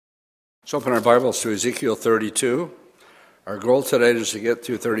Let's open our Bibles to Ezekiel 32. Our goal today is to get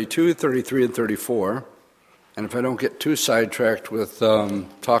through 32, 33, and 34. And if I don't get too sidetracked with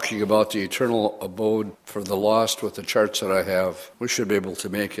talking about the eternal abode for the lost with the charts that I have, we should be able to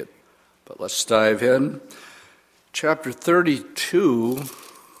make it. But let's dive in. Chapter 32,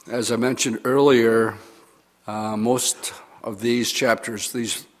 as I mentioned earlier, most of these chapters,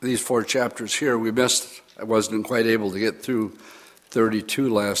 these four chapters here, we missed. I wasn't quite able to get through 32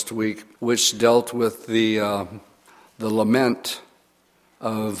 last week, which dealt with the lament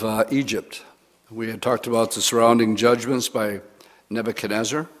of Egypt. We had talked about the surrounding judgments by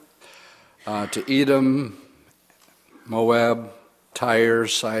Nebuchadnezzar to Edom, Moab, Tyre,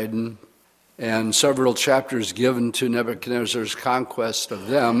 Sidon, and several chapters given to Nebuchadnezzar's conquest of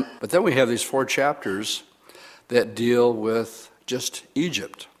them. But then we have these four chapters that deal with just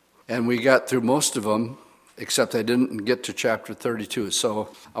Egypt. And we got through most of them, except I didn't get to chapter 32. So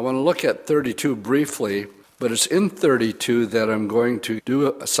I want to look at 32 briefly, but it's in 32 that I'm going to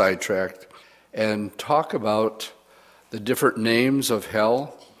do a sidetrack and talk about the different names of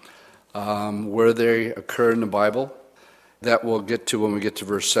hell, where they occur in the Bible. That we'll get to when we get to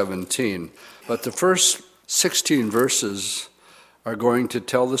verse 17. But the first 16 verses are going to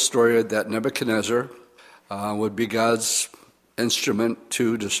tell the story that Nebuchadnezzar would be God's instrument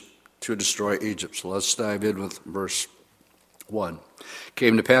to destroy Egypt. So let's dive in with verse 1.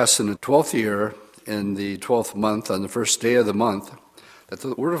 Came to pass in the 12th year, in the 12th month, on the first day of the month, that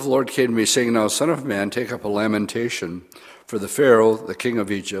the word of the Lord came to me, saying, Now, son of man, take up a lamentation for the Pharaoh, the king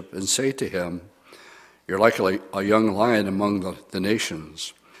of Egypt, and say to him, You're like a young lion among the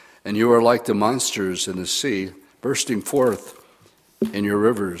nations, and you are like the monsters in the sea, bursting forth in your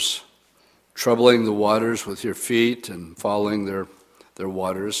rivers, troubling the waters with your feet and following their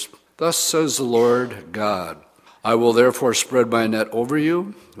waters. Thus says the Lord God, I will therefore spread my net over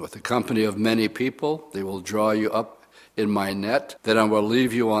you with a company of many people. They will draw you up in my net. Then I will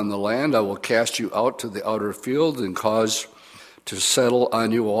leave you on the land. I will cast you out to the outer field and cause to settle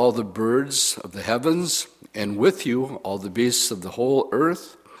on you all the birds of the heavens, and with you all the beasts of the whole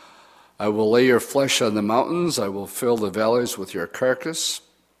earth. I will lay your flesh on the mountains. I will fill the valleys with your carcass.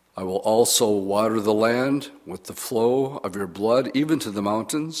 I will also water the land with the flow of your blood, even to the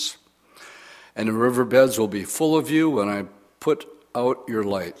mountains. And the riverbeds will be full of you when I put out your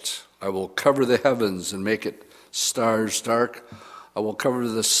light. I will cover the heavens and make it stars dark. I will cover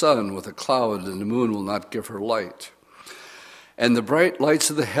the sun with a cloud, and the moon will not give her light. And the bright lights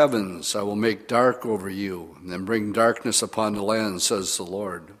of the heavens I will make dark over you, and then bring darkness upon the land, says the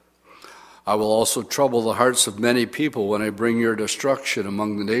Lord. I will also trouble the hearts of many people when I bring your destruction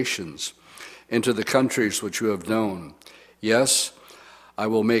among the nations, into the countries which you have known. Yes, I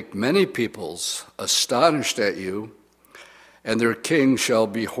will make many peoples astonished at you, and their king shall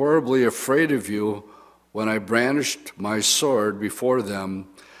be horribly afraid of you when I brandish my sword before them,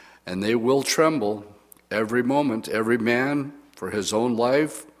 and they will tremble every moment, every man for his own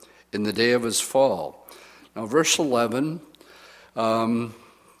life in the day of his fall. Now, verse 11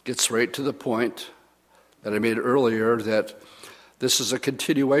 gets right to the point that I made earlier, that this is a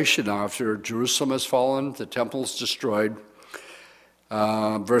continuation after Jerusalem has fallen, the temple is destroyed.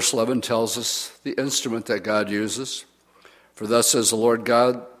 Verse 11 tells us the instrument that God uses. For thus says the Lord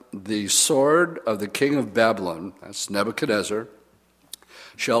God, the sword of the king of Babylon, that's Nebuchadnezzar,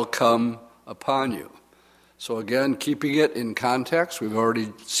 shall come upon you. So again, keeping it in context, we've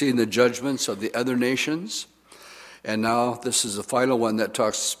already seen the judgments of the other nations. And now this is the final one that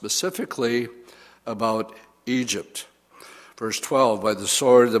talks specifically about Egypt. Verse 12, by the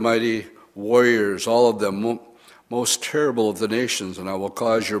sword of the mighty warriors, all of them most terrible of the nations, and I will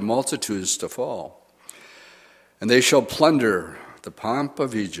cause your multitudes to fall. And they shall plunder the pomp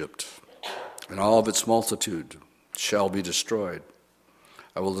of Egypt, and all of its multitude shall be destroyed.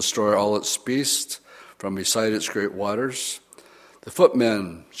 I will destroy all its beasts from beside its great waters. The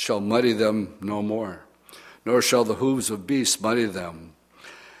footmen shall muddy them no more, nor shall the hooves of beasts muddy them.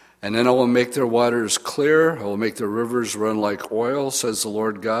 And then I will make their waters clear. I will make their rivers run like oil, says the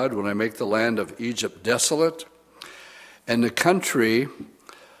Lord God, when I make the land of Egypt desolate, and the country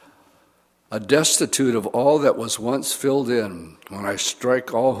destitute of all that was once filled in, when I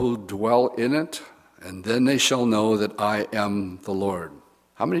strike all who dwell in it, and then they shall know that I am the Lord.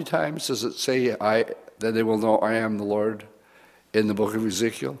 How many times does it say that they will know I am the Lord in the book of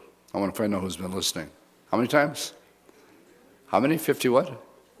Ezekiel? I want to find out who's been listening. How many times? How many? 50 what?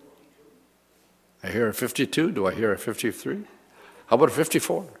 I hear a 52. Do I hear a 53? How about a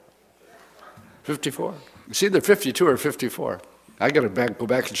 54? 54. It's either 52 or 54. I got to go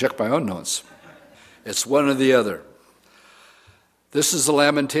back and check my own notes. It's one or the other. This is the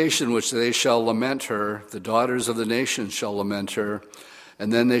lamentation which they shall lament her. The daughters of the nations shall lament her.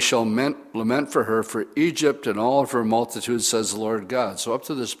 And then they shall lament for her, for Egypt and all of her multitude, says the Lord God. So up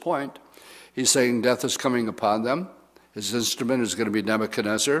to this point, he's saying death is coming upon them. His instrument is going to be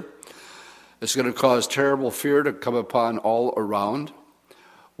Nebuchadnezzar. It's going to cause terrible fear to come upon all around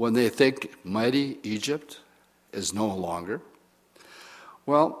when they think mighty Egypt is no longer.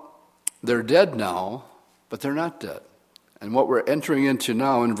 Well, they're dead now, but they're not dead. And what we're entering into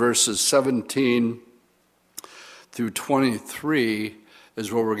now in verses 17 through 23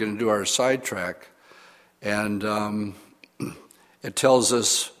 is where we're going to do our sidetrack. And it tells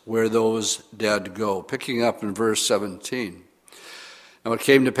us where those dead go. Picking up in verse 17. Now it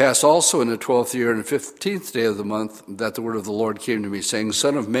came to pass also in the 12th year and the 15th day of the month that the word of the Lord came to me, saying,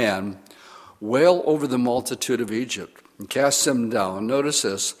 Son of man, wail over the multitude of Egypt, and cast them down, notice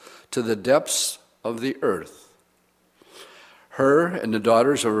this, to the depths of the earth, her and the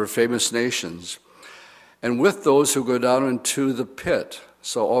daughters of her famous nations, and with those who go down into the pit.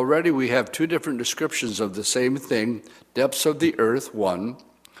 So already we have two different descriptions of the same thing, depths of the earth, one,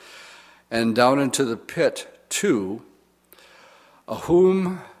 and down into the pit, two.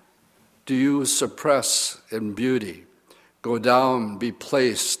 Whom do you suppress in beauty? Go down, be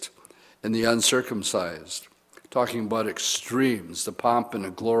placed in the uncircumcised. Talking about extremes, the pomp and the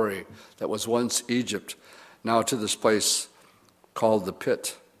glory that was once Egypt, now to this place called the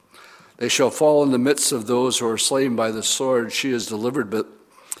pit. They shall fall in the midst of those who are slain by the sword. She is delivered but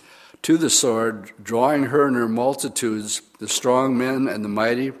to the sword, drawing her and her multitudes, the strong men and the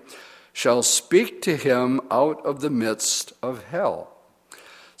mighty, shall speak to him out of the midst of hell.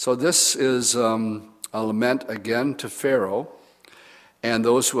 So this is a lament again to Pharaoh and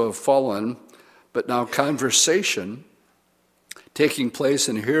those who have fallen, but now conversation taking place,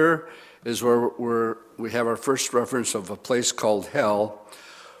 and here is where we have our first reference of a place called hell,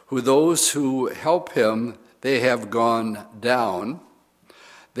 who those who help him, they have gone down.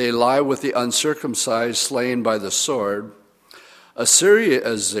 They lie with the uncircumcised, slain by the sword. Assyria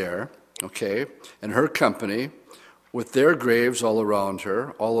is there, and her company, with their graves all around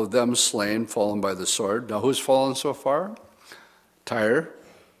her, all of them slain, fallen by the sword. Now who's fallen so far? Tyre,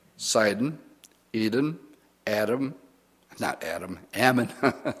 Sidon, Edom, Ammon,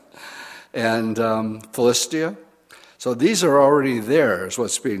 and Philistia. So these are already there, is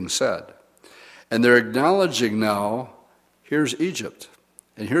what's being said. And they're acknowledging now, here's Egypt,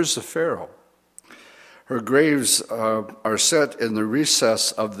 and here's the Pharaoh. Her graves are set in the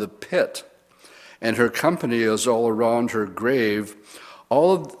recess of the pit, and her company is all around her grave,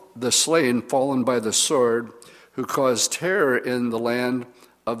 all of the slain fallen by the sword, who caused terror in the land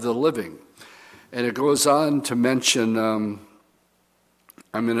of the living. And it goes on to mention, I'm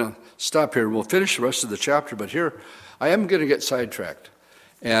going to stop here. We'll finish the rest of the chapter, but here I am going to get sidetracked.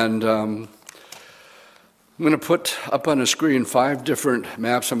 And I'm going to put up on the screen 5 different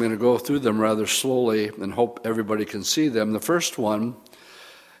maps. I'm going to go through them rather slowly and hope everybody can see them. The first one,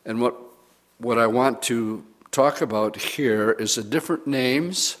 and what I want to talk about here, is the different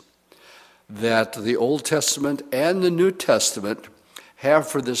names that the Old Testament and the New Testament have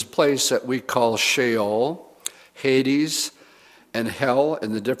for this place that we call Sheol, Hades, and hell,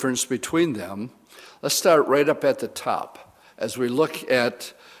 and the difference between them. Let's start right up at the top. As we look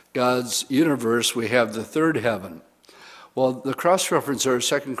at God's universe, we have the third heaven. Well, the cross-reference are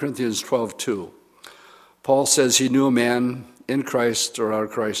 2 Corinthians 12:2. Paul says he knew a man in Christ, or out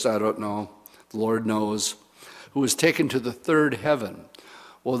of Christ, I don't know, the Lord knows, who was taken to the third heaven.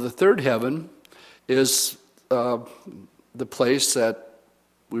 Well, the third heaven is the place that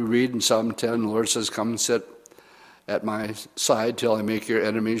we read in Psalm 10, the Lord says, come and sit at my side till I make your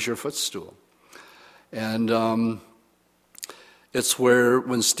enemies your footstool. And it's where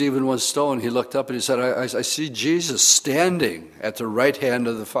when Stephen was stoned, he looked up and he said, I see Jesus standing at the right hand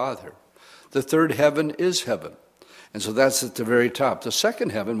of the Father. The third heaven is heaven. And so that's at the very top. The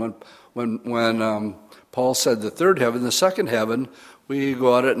second heaven, when Paul said the third heaven, the second heaven, we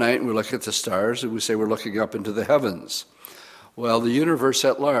go out at night and we look at the stars and we say we're looking up into the heavens. Well, the universe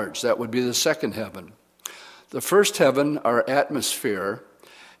at large, that would be the second heaven. The first heaven, our atmosphere,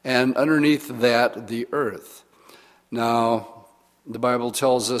 and underneath that, the earth. Now, the Bible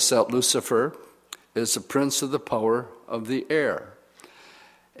tells us that Lucifer is the prince of the power of the air.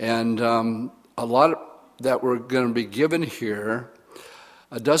 And a lot that we're going to be given here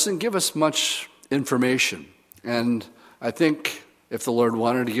doesn't give us much information. And I think if the Lord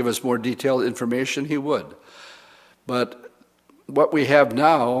wanted to give us more detailed information, he would. But what we have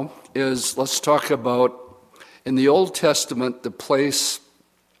now is, let's talk about, in the Old Testament, the place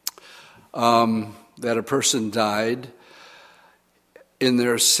that a person died, in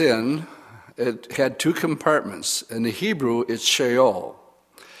their sin, it had two compartments. In the Hebrew, it's Sheol.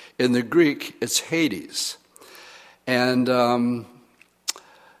 In the Greek, it's Hades. And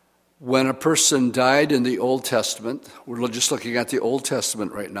when a person died in the Old Testament, we're just looking at the Old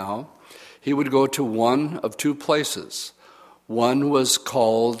Testament right now, he would go to one of two places. One was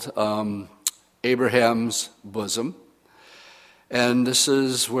called Abraham's bosom. And this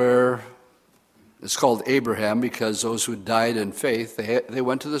is where it's called Abraham, because those who died in faith, they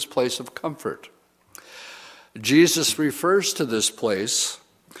went to this place of comfort. Jesus refers to this place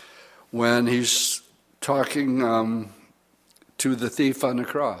when he's talking to the thief on the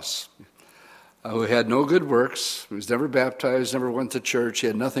cross, who had no good works, who was never baptized, never went to church, he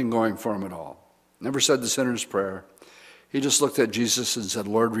had nothing going for him at all. Never said the sinner's prayer. He just looked at Jesus and said,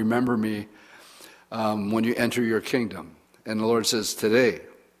 Lord, remember me when you enter your kingdom. And the Lord says, today,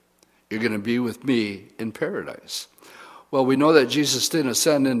 you're going to be with me in paradise. Well, we know that Jesus didn't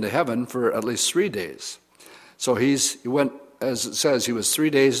ascend into heaven for at least 3 days. So he went, as it says, he was 3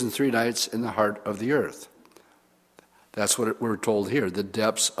 days and 3 nights in the heart of the earth. That's what we're told here, the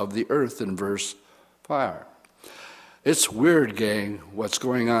depths of the earth in verse 5. It's weird, gang, what's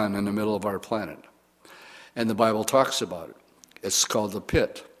going on in the middle of our planet. And the Bible talks about it. It's called the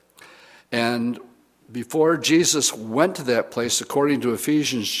pit. And before Jesus went to that place, according to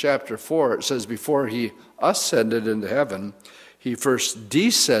Ephesians chapter 4, it says before he ascended into heaven, he first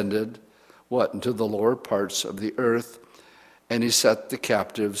descended, into the lower parts of the earth, and he set the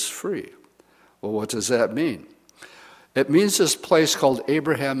captives free. Well, what does that mean? It means this place called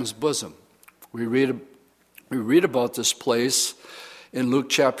Abraham's bosom. We read about this place in Luke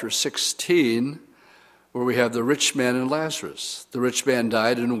chapter 16, where we have the rich man and Lazarus. The rich man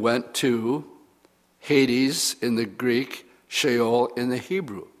died and went to Hades in the Greek, Sheol in the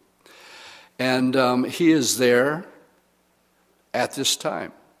Hebrew. And he is there at this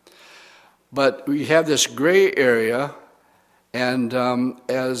time. But we have this gray area, and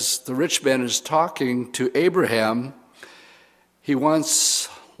as the rich man is talking to Abraham, he wants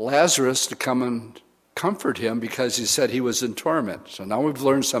Lazarus to come and comfort him because he said he was in torment. So now we've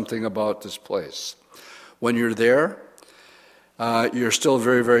learned something about this place. When you're there, you're still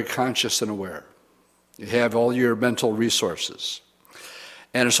very, very conscious and aware. You have all your mental resources.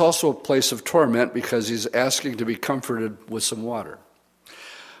 And it's also a place of torment because he's asking to be comforted with some water.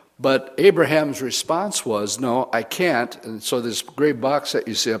 But Abraham's response was, no, I can't. And so this gray box that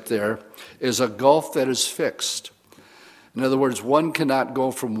you see up there is a gulf that is fixed. In other words, one cannot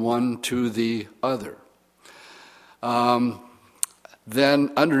go from one to the other.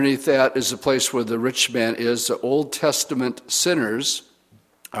 Then underneath that is the place where the rich man is. The Old Testament sinners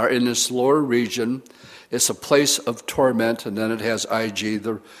are in this lower region. It's a place of torment, and then it has IG,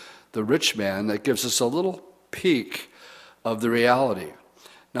 the rich man, that gives us a little peek of the reality.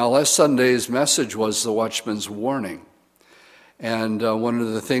 Now, last Sunday's message was the watchman's warning. And one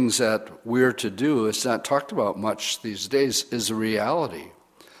of the things that we're to do, it's not talked about much these days, is the reality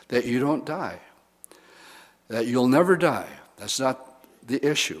that you don't die, that you'll never die. That's not the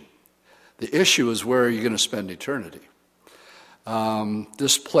issue. The issue is where are you going to spend eternity.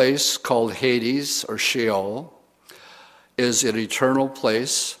 This place called Hades or Sheol is an eternal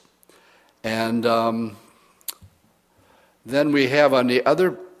place. And then we have on the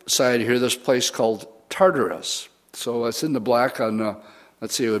other side here this place called Tartarus. So it's in the black on,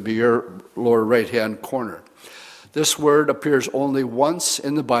 let's see, it would be your lower right-hand corner. This word appears only once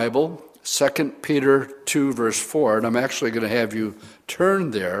in the Bible, 2 Peter 2, verse 4, and I'm actually going to have you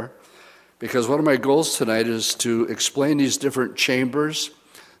turn there because one of my goals tonight is to explain these different chambers,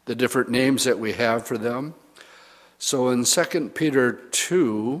 the different names that we have for them. So in 2 Peter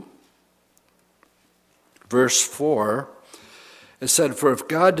 2, verse 4, it said, "For if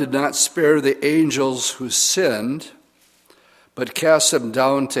God did not spare the angels who sinned, but cast them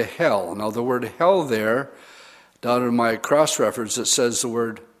down to hell." Now the word hell there, down in my cross-reference, it says the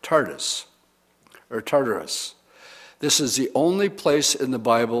word Tartarus, or Tartarus. This is the only place in the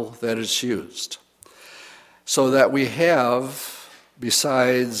Bible that it's used. So that we have,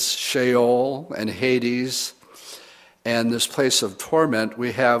 besides Sheol and Hades and this place of torment,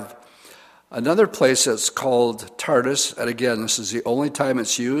 we have another place that's called Tartarus, and again, this is the only time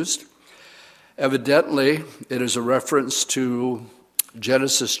it's used. Evidently, it is a reference to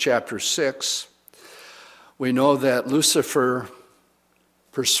Genesis chapter 6. We know that Lucifer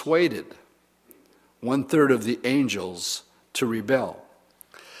persuaded 1/3 of the angels to rebel.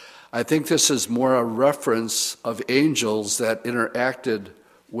 I think this is more a reference of angels that interacted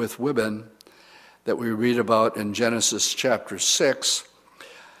with women that we read about in Genesis chapter 6.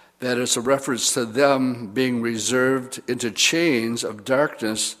 that it's a reference to them being reserved into chains of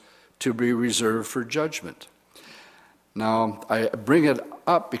darkness to be reserved for judgment. Now, I bring it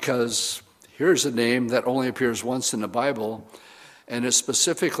up because here's a name that only appears once in the Bible, and is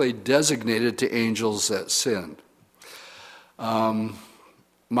specifically designated to angels that sinned. I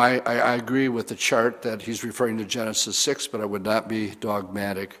agree with the chart that he's referring to Genesis 6, but I would not be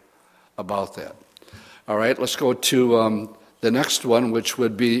dogmatic about that. All right, let's go to the next one, which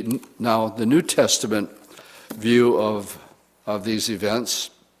would be now the New Testament view of these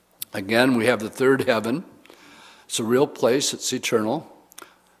events. Again, we have the third heaven. It's a real place. It's eternal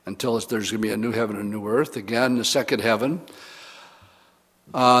until there's going to be a new heaven and a new earth. Again, the second heaven.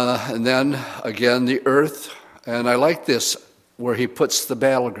 And then, again, the earth. And I like this, where he puts the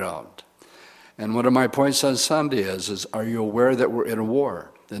battleground. And one of my points on Sunday is are you aware that we're in a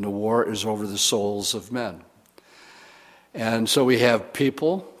war? And the war is over the souls of men. And so we have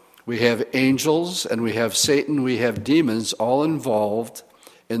people, we have angels, and we have Satan, we have demons all involved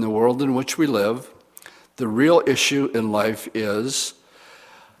in the world in which we live. The real issue in life is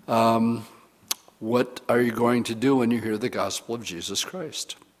what are you going to do when you hear the gospel of Jesus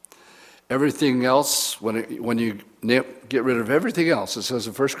Christ? Everything else, when you get rid of everything else, it says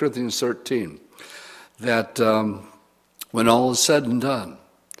in 1 Corinthians 13 that when all is said and done,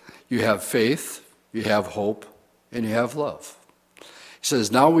 you have faith, you have hope, and you have love. He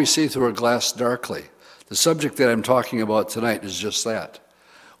says, now we see through a glass darkly. The subject that I'm talking about tonight is just that.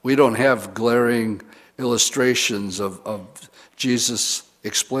 We don't have glaring illustrations of Jesus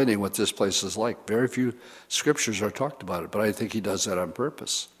explaining what this place is like. Very few scriptures are talked about it, but I think he does that on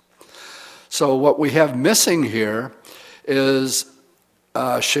purpose. So what we have missing here is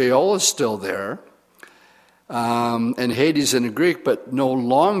Sheol is still there, and Hades in the Greek, but no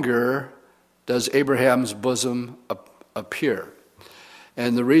longer does Abraham's bosom appear.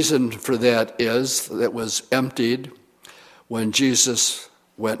 And the reason for that is that it was emptied when Jesus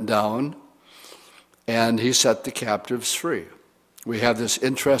went down, and he set the captives free. We have this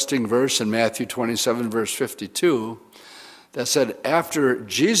interesting verse in Matthew 27, verse 52, that said after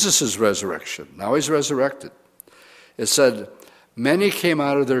Jesus' resurrection, now he's resurrected, it said, many came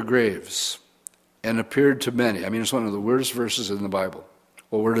out of their graves and appeared to many. I mean, it's one of the weirdest verses in the Bible.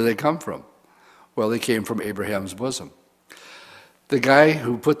 Well, where do they come from? Well, they came from Abraham's bosom. The guy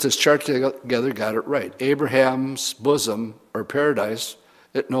who put this chart together got it right. Abraham's bosom, or paradise,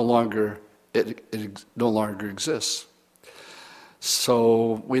 it no longer exists.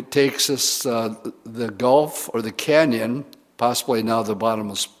 So it takes us the gulf or the canyon, possibly now the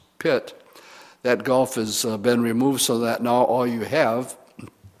bottomless pit. That gulf has been removed so that now all you have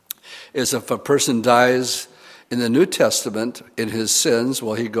is if a person dies in the New Testament in his sins,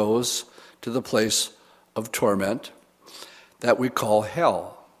 well, he goes to the place of torment that we call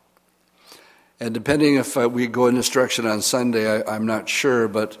hell. And depending if we go in this direction on Sunday, I'm not sure,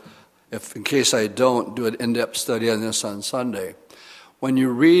 but if in case I don't do an in-depth study on this on Sunday, when you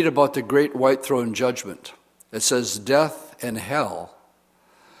read about the great white throne judgment, it says death and hell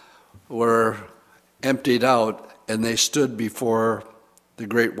were emptied out and they stood before the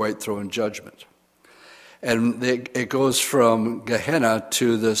great white throne judgment. And it goes from Gehenna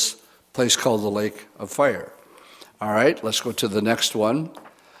to this place called the lake of fire. All right, let's go to the next one.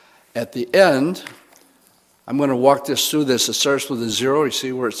 At the end, I'm going to walk this through this. It starts with a 0. You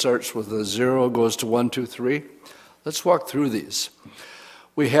see where it starts with a 0, goes to 1, 2, 3. Let's walk through these.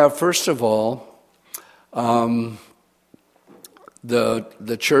 We have, first of all,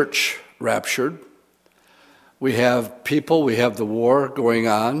 the church raptured. We have people, we have the war going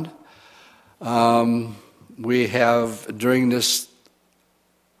on. We have, during this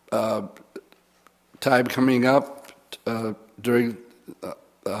time coming up, during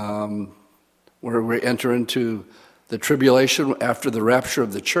where we enter into the tribulation after the rapture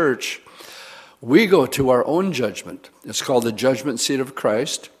of the church, we go to our own judgment. It's called the judgment seat of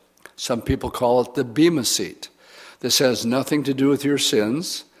Christ. Some people call it the Bema seat. This has nothing to do with your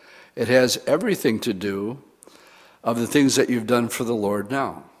sins. It has everything to do of the things that you've done for the Lord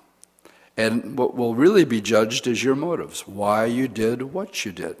now. And what will really be judged is your motives, why you did what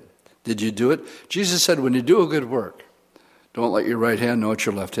you did. Did you do it? Jesus said, when you do a good work, don't let your right hand know what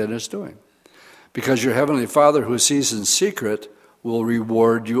your left hand is doing. Because your heavenly Father who sees in secret will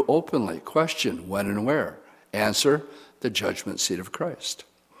reward you openly. Question, when and where? Answer, the judgment seat of Christ.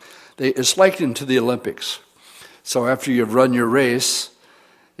 It's likened to the Olympics. So after you've run your race,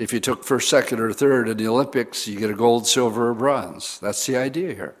 if you took first, second, or third in the Olympics, you get a gold, silver, or bronze. That's the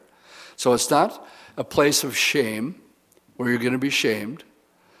idea here. So it's not a place of shame where you're going to be shamed.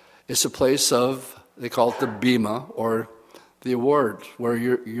 It's a place of, they call it the Bema, or the award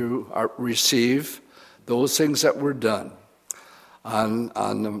where receive those things that were done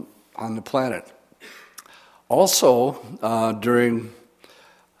on the planet. Also,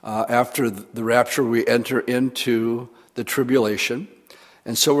 after the rapture, we enter into the tribulation.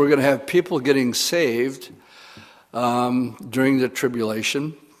 And so we're going to have people getting saved during the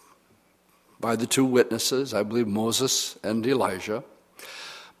tribulation by the two witnesses, I believe Moses and Elijah.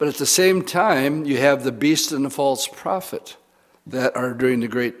 But at the same time, you have the beast and the false prophet that are during the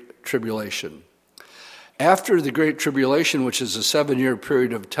Great Tribulation. After the Great Tribulation, which is a 7-year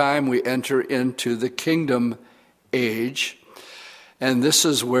period of time, we enter into the kingdom age. And this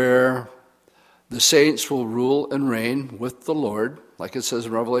is where the saints will rule and reign with the Lord, like it says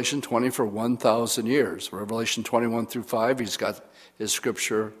in Revelation 20, for 1,000 years. Revelation 21 through 5, he's got his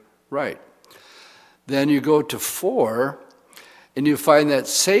scripture right. Then you go to 4, and you find that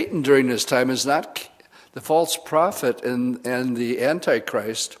Satan during this time is not the false prophet and the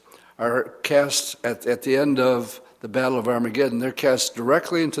Antichrist are cast at the end of the Battle of Armageddon. They're cast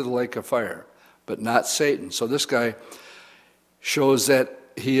directly into the lake of fire, but not Satan. So this guy shows that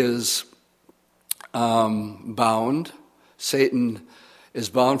he is bound. Satan is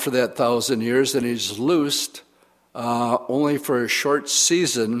bound for that 1,000 years, and he's loosed only for a short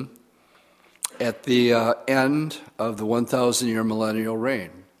season at the end of the 1,000-year millennial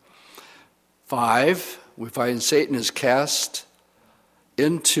reign. 5, we find Satan is cast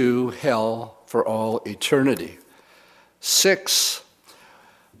into hell for all eternity. 6,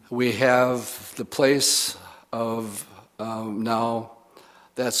 we have the place of now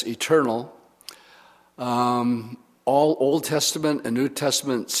that's eternal. All Old Testament and New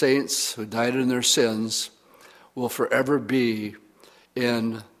Testament saints who died in their sins will forever be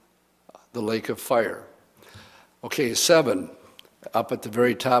in the lake of fire. Okay, 7, up at the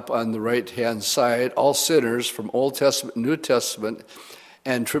very top on the right-hand side, all sinners from Old Testament, New Testament,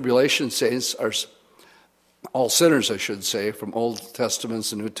 and tribulation saints are, all sinners, I should say, from Old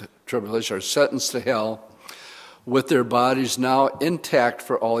Testaments and New Tribulation are sentenced to hell with their bodies now intact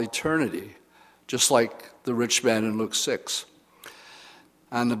for all eternity, just like the rich man in Luke 6.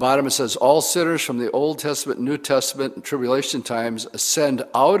 On the bottom it says, all sinners from the Old Testament, New Testament, and tribulation times ascend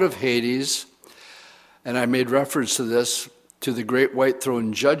out of Hades, and I made reference to this, to the great white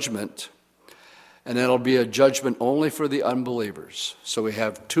throne judgment, and it'll be a judgment only for the unbelievers. So we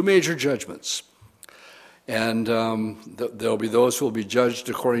have 2 major judgments, and there'll be those who will be judged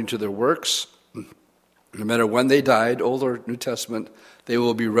according to their works. No matter when they died, Old or New Testament, they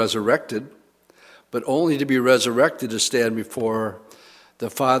will be resurrected, but only to be resurrected to stand before the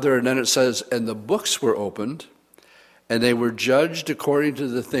Father. And then it says, and the books were opened, and they were judged according to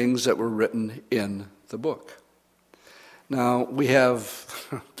the things that were written in the book. Now, we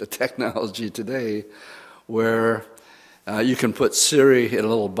have the technology today where you can put Siri in a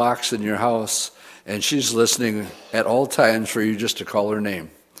little box in your house, and she's listening at all times for you just to call her name.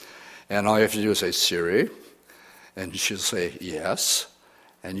 And all you have to do is say, Siri, and she'll say, yes,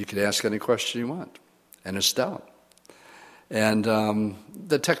 and you can ask any question you want, and it's down. And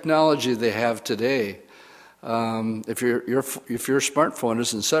the technology they have today, if your smartphone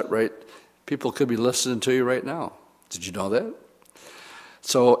isn't set right, people could be listening to you right now. Did you know that?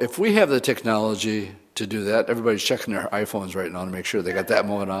 So if we have the technology to do that, everybody's checking their iPhones right now to make sure they got that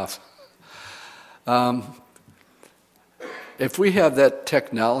moment off. If we have that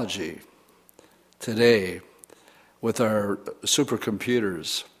technology today with our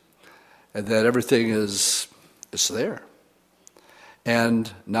supercomputers, and that everything is there, and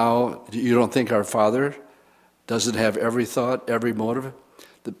now you don't think our Father doesn't have every thought, every motive?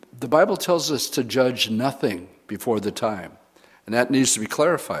 The Bible tells us to judge nothing before the time, and that needs to be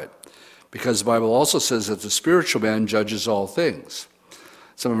clarified, because the Bible also says that the spiritual man judges all things.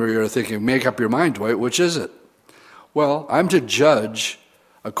 Some of you are thinking, make up your mind, Dwight, which is it? Well, I'm to judge,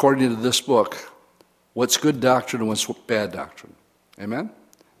 according to this book, what's good doctrine and what's bad doctrine. Amen?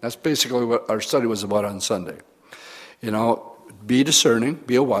 That's basically what our study was about on Sunday. You know, be discerning,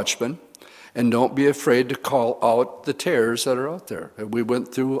 be a watchman, and don't be afraid to call out the tares that are out there. And we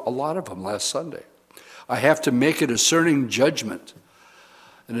went through a lot of them last Sunday. I have to make a discerning judgment,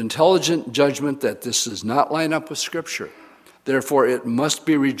 an intelligent judgment that this does not line up with Scripture. Therefore, it must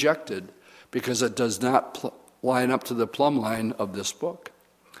be rejected because it does not line up to the plumb line of this book.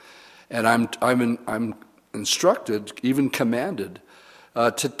 And I'm instructed, even commanded,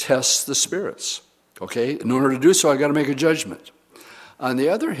 to test the spirits. Okay? In order to do so, I got to make a judgment. On the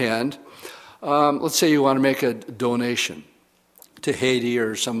other hand, let's say you want to make a donation to Haiti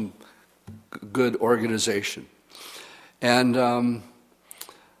or some good organization. And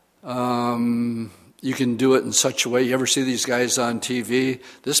You can do it in such a way. You ever see these guys on TV?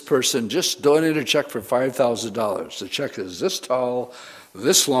 This person just donated a check for $5,000. The check is this tall,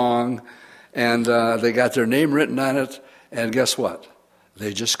 this long, and they got their name written on it, and guess what?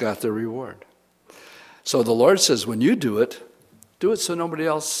 They just got their reward. So the Lord says, when you do it so nobody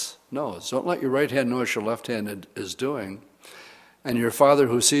else knows. Don't let your right hand know what your left hand is doing. And your Father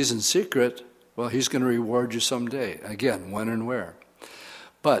who sees in secret, well, He's going to reward you someday. Again, when and where.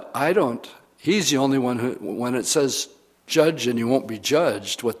 But He's the only one who, when it says judge and you won't be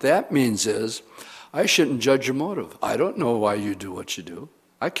judged, what that means is, I shouldn't judge your motive. I don't know why you do what you do.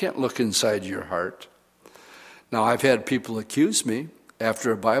 I can't look inside your heart. Now, I've had people accuse me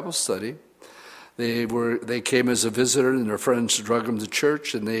after a Bible study. They came as a visitor and their friends drug them to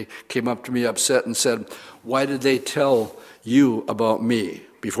church, and they came up to me upset and said, why did they tell you about me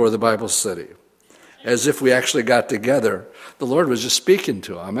before the Bible study? As if we actually got together. The Lord was just speaking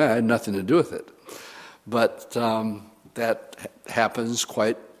to them. I had nothing to do with it. But that happens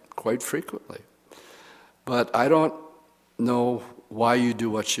quite frequently. But I don't know why you do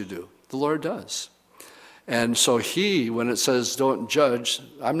what you do. The Lord does. And so He, when it says don't judge,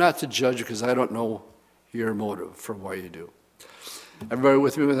 I'm not to judge because I don't know your motive for why you do. Everybody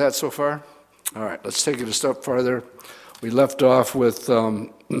with me with that so far? All right, let's take it a step farther. We left off with...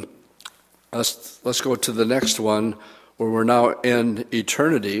 Let's go to the next one, where we're now in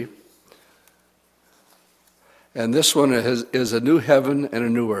eternity. And this one is a new heaven and a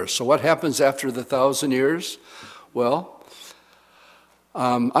new earth. So what happens after the 1,000 years? Well,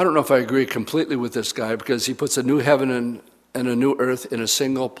 I don't know if I agree completely with this guy, because he puts a new heaven and a new earth in a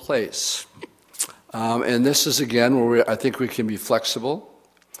single place. And this is, again, where I think we can be flexible.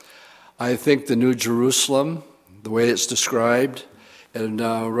 I think the New Jerusalem, the way it's described, in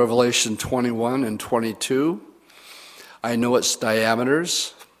Revelation 21 and 22, I know its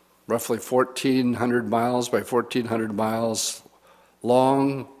diameters, roughly 1,400 miles by 1,400 miles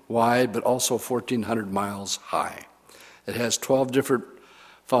long, wide, but also 1,400 miles high. It has 12 different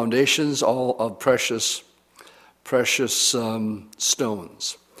foundations, all of precious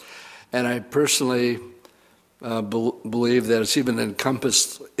stones. And I personally believe that it's even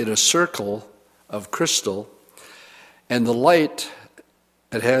encompassed in a circle of crystal, and the light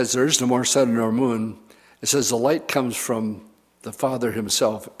there is no more sun nor moon. It says the light comes from the Father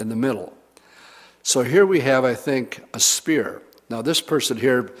Himself in the middle. So here we have, I think, a sphere. Now this person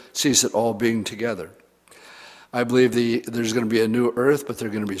here sees it all being together. I believe there's going to be a new earth, but they're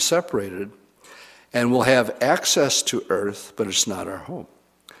going to be separated. And we'll have access to earth, but it's not our home.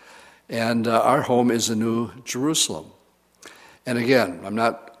 And our home is the New Jerusalem. And again, I'm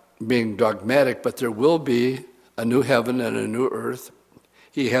not being dogmatic, but there will be a new heaven and a new earth.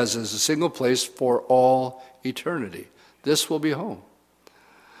 He has as a single place for all eternity. This will be home.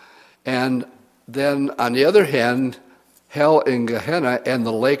 And then on the other hand, hell and Gehenna and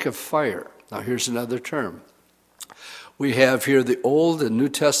the lake of fire. Now here's another term. We have here the Old and New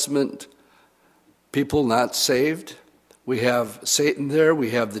Testament people not saved. We have Satan there. We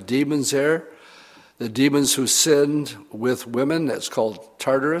have the demons there. The demons who sinned with women, that's called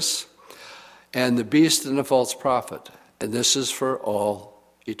Tartarus. And the beast and the false prophet. And this is for all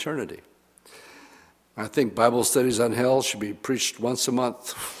eternity. I think Bible studies on hell should be preached once a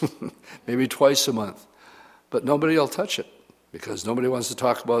month, maybe twice a month. But nobody will touch it, because nobody wants to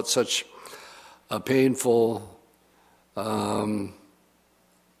talk about such a painful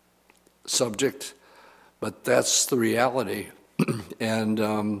subject. But that's the reality. And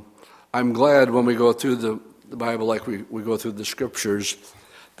I'm glad when we go through the Bible, like we go through the scriptures,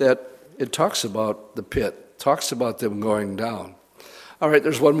 that it talks about the pit, talks about them going down. All right,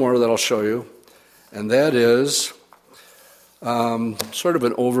 there's one more that I'll show you, and that is sort of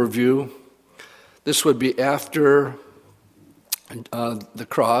an overview. This would be after the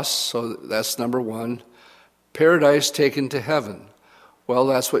cross, so that's number one. Paradise taken to heaven. Well,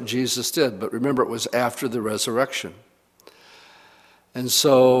 that's what Jesus did, but remember, it was after the resurrection. And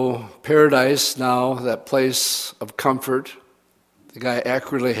so paradise now, that place of comfort, the guy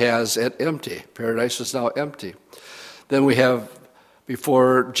accurately has it empty. Paradise is now empty. Then we have,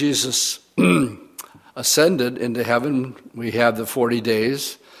 before Jesus ascended into heaven, we have the 40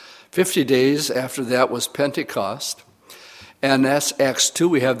 days. 50 days after that was Pentecost. And that's Acts 2,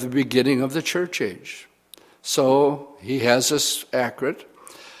 we have the beginning of the church age. So he has this accurate.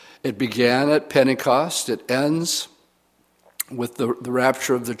 It began at Pentecost. It ends with the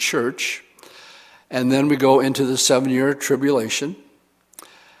rapture of the church. And then we go into the 7-year tribulation.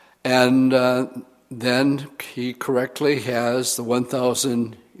 And then he correctly has the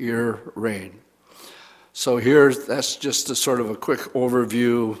 1,000-year reign. So that's just a sort of a quick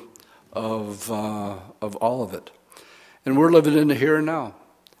overview of all of it. And we're living in the here and now.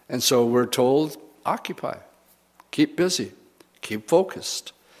 And so we're told, occupy, keep busy, keep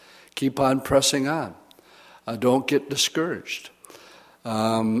focused, keep on pressing on. Don't get discouraged.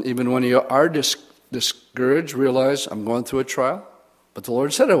 Even when you are discouraged, realize I'm going through a trial, but the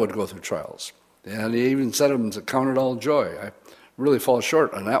Lord said I would go through trials. And he even said to count it all joy. I really fall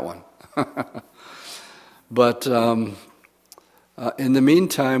short on that one. But in the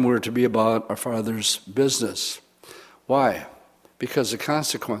meantime, we're to be about our Father's business. Why? Because the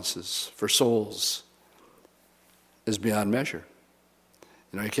consequences for souls is beyond measure.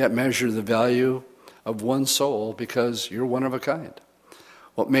 You can't measure the value of one soul because you're one of a kind.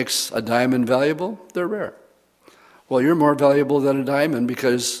 What makes a diamond valuable? They're rare. Well, you're more valuable than a diamond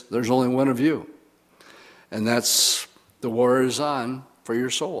because there's only one of you. And that's, the war is on for your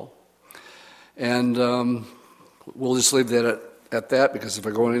soul. And we'll just leave that at that, because if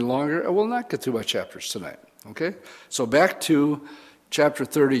I go any longer, I will not get through my chapters tonight. Okay? So back to chapter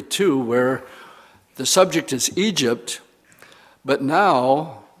 32, where the subject is Egypt, but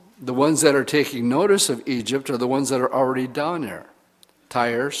now the ones that are taking notice of Egypt are the ones that are already down there.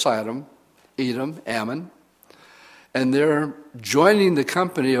 Tyre, Sodom, Edom, Ammon. And they're joining the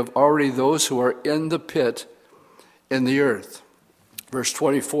company of already those who are in the pit in the earth. Verse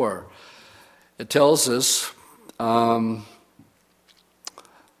 24, it tells us there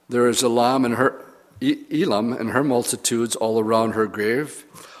is Elam and her multitudes all around her grave,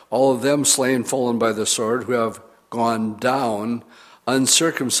 all of them slain, fallen by the sword, who have gone down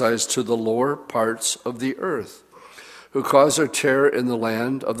uncircumcised to the lower parts of the earth, who cause their terror in the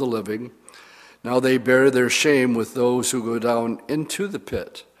land of the living. Now they bear their shame with those who go down into the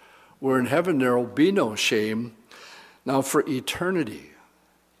pit, where in heaven there will be no shame. Now for eternity,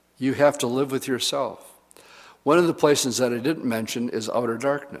 you have to live with yourself. One of the places that I didn't mention is outer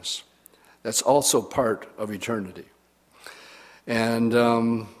darkness. That's also part of eternity.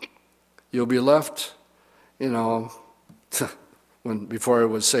 And you'll be left, when before I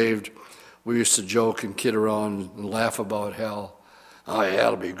was saved, we used to joke and kid around and laugh about hell. Oh yeah,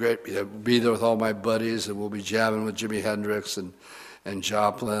 it'll be great. I'll be there with all my buddies, and we'll be jamming with Jimi Hendrix and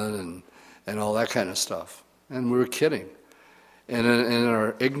Joplin and all that kind of stuff. And we were kidding. And in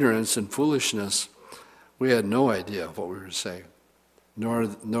our ignorance and foolishness, we had no idea of what we were saying, nor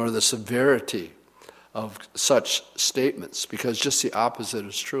the severity of such statements, because just the opposite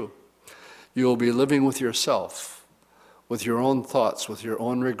is true. You will be living with yourself, with your own thoughts, with your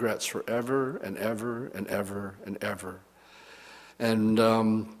own regrets forever and ever and ever and ever. And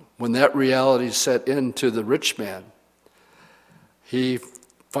when that reality set into the rich man, he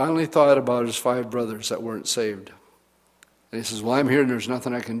finally thought about his 5 brothers that weren't saved. And he says, well, I'm here and there's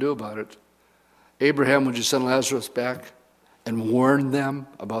nothing I can do about it. Abraham, would you send Lazarus back and warn them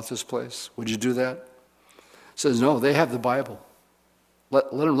about this place? Would you do that? He says, no, they have the Bible.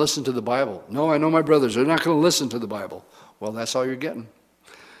 Let them listen to the Bible. No, I know my brothers, they're not going to listen to the Bible. Well, that's all you're getting.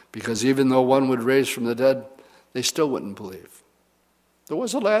 Because even though one would raise from the dead, they still wouldn't believe. There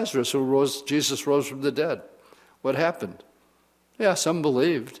was a Lazarus Jesus rose from the dead. What happened? Yeah, some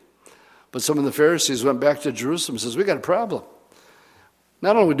believed. But some of the Pharisees went back to Jerusalem and says, we got a problem.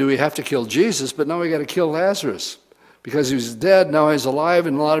 Not only do we have to kill Jesus, but now we got to kill Lazarus. Because he was dead, now he's alive,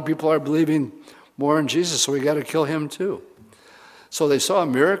 and a lot of people are believing more in Jesus, so we got to kill him too. So they saw a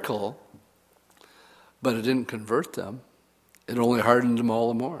miracle, but it didn't convert them. It only hardened them all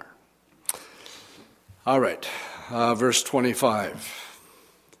the more. All right, verse 25.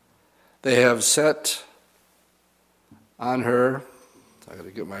 They have set on her, I got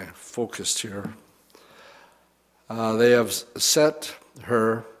to get my focused here. They have set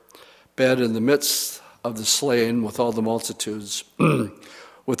her bed in the midst of the slain with all the multitudes,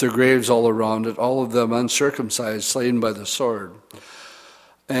 with their graves all around it, all of them uncircumcised, slain by the sword.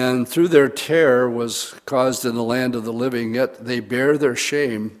 And through their terror was caused in the land of the living, yet they bear their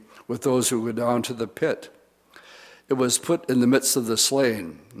shame with those who go down to the pit. It was put in the midst of the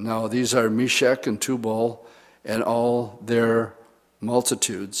slain. Now these are Meshach and Tubal and all their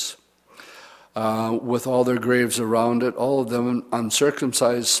multitudes, with all their graves around it, all of them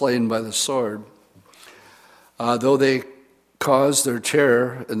uncircumcised, slain by the sword. Though they caused their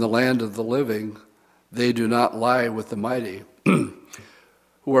terror in the land of the living, they do not lie with the mighty,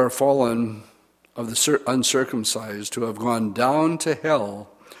 who are fallen of the uncircumcised, who have gone down to hell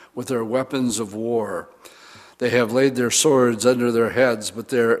with their weapons of war. They have laid their swords under their heads, but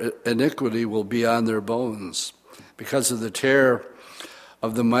their iniquity will be on their bones, because of the terror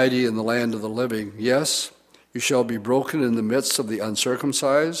of the mighty in the land of the living. Yes, you shall be broken in the midst of the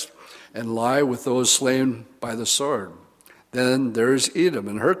uncircumcised, and lie with those slain by the sword. Then there's Edom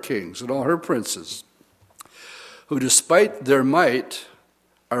and her kings and all her princes, who despite their might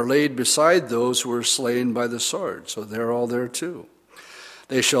are laid beside those who were slain by the sword. So they're all there too.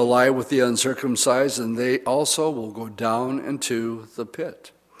 They shall lie with the uncircumcised, and they also will go down into the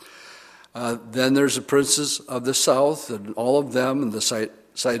pit. Then there's the princes of the south, and all of them, and the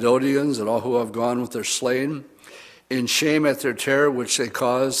Sidonians, and all who have gone with their slain, in shame at their terror which they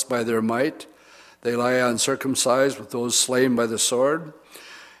caused by their might. They lie uncircumcised with those slain by the sword,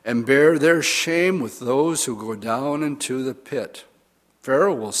 and bear their shame with those who go down into the pit.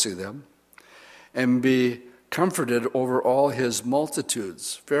 Pharaoh will see them, and be comforted over all his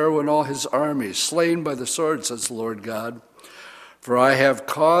multitudes. Pharaoh and all his armies, slain by the sword, says the Lord God. For I have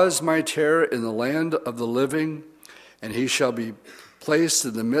caused my terror in the land of the living, and he shall be placed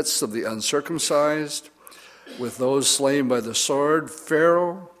in the midst of the uncircumcised, with those slain by the sword,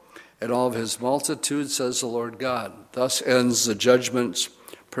 Pharaoh and all of his multitude, says the Lord God. Thus ends the judgments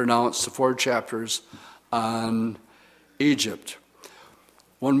pronounced, the 4 chapters on Egypt.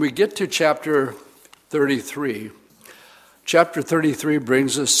 When we get to chapter 33, chapter 33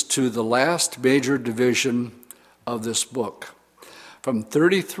 brings us to the last major division of this book. From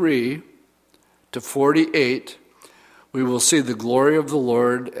 33 to 48, we will see the glory of the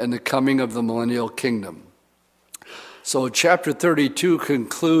Lord and the coming of the millennial kingdom. So chapter 32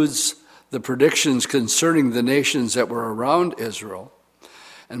 concludes the predictions concerning the nations that were around Israel,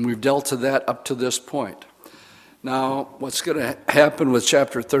 and we've dealt to that up to this point. Now, what's going to happen with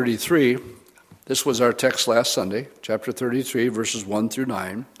chapter 33, this was our text last Sunday, chapter 33, verses 1 through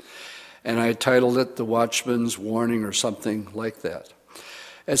 9, and I titled it The Watchman's Warning or something like that.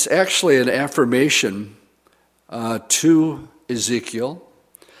 It's actually an affirmation to Ezekiel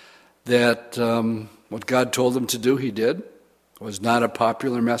that what God told him to do, he did. It was not a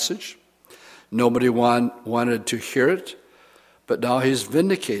popular message. Nobody wanted to hear it, but now he's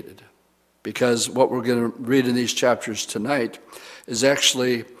vindicated, because what we're going to read in these chapters tonight is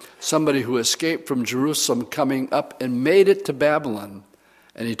actually somebody who escaped from Jerusalem coming up and made it to Babylon,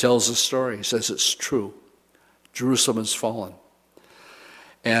 and he tells the story. He says it's true. Jerusalem has fallen,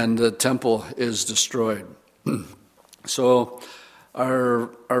 and the temple is destroyed. So our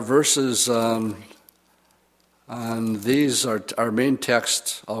verses on these are our main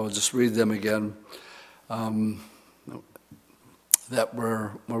text. I'll just read them again. That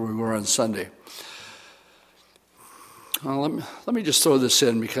were where we were on Sunday. Let me just throw this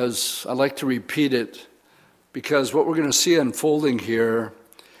in, because I like to repeat it, because what we're going to see unfolding here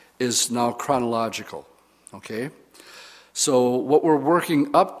is now chronological, okay? So what we're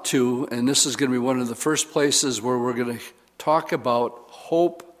working up to, and this is going to be one of the first places where we're going to talk about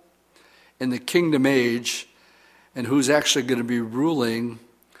hope in the kingdom age and who's actually going to be ruling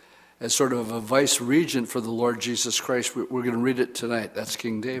as sort of a vice regent for the Lord Jesus Christ. We're going to read it tonight. That's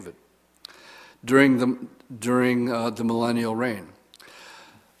King David during the millennial reign.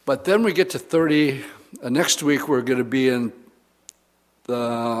 But then we get to 30. Next week we're going to be in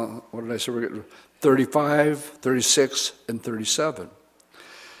the, what did I say? We're getting 35, 36, and 37.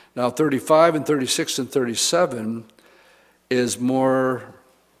 Now 35 and 36 and 37 is more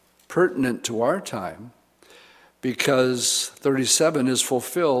pertinent to our time, because 37 is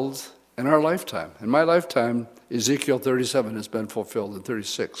fulfilled in our lifetime. In my lifetime, Ezekiel 37 has been fulfilled in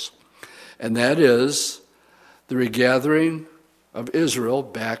 36. And that is the regathering of Israel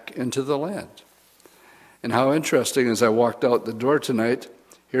back into the land. And how interesting, as I walked out the door tonight,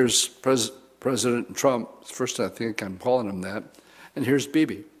 here's President Trump. First, I think I'm calling him that. And here's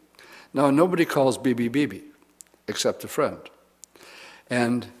Bibi. Now, nobody calls Bibi Bibi except a friend.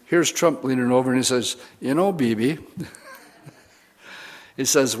 And here's Trump leaning over and he says, you know, Bibi, he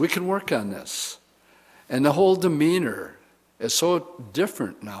says, we can work on this. And the whole demeanor is so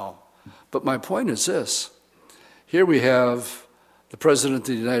different now. But my point is this. Here we have the President of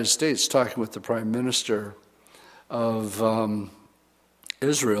the United States talking with the Prime Minister of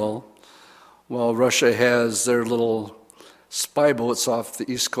Israel, while Russia has their little spy boats off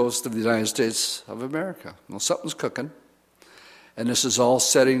the east coast of the United States of America. Well, something's cooking. And this is all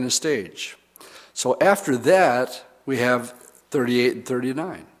setting the stage. So after that, we have 38 and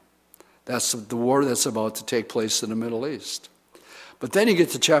 39. That's the war that's about to take place in the Middle East. But then you get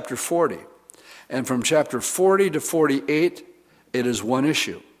to chapter 40. And from chapter 40 to 48, it is one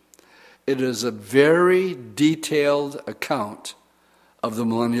issue. It is a very detailed account of the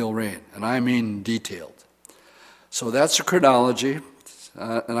millennial reign. And I mean detailed. So that's a chronology.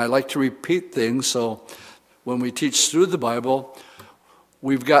 And I like to repeat things. So when we teach through the Bible,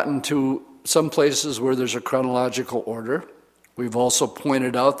 we've gotten to some places where there's a chronological order. We've also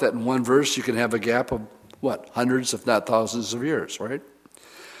pointed out that in one verse you can have a gap of hundreds if not thousands of years, right?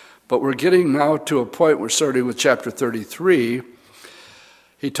 But we're getting now to a point, we're starting with chapter 33.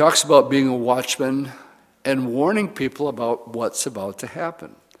 He talks about being a watchman and warning people about what's about to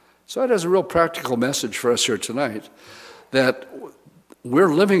happen. So that has a real practical message for us here tonight, that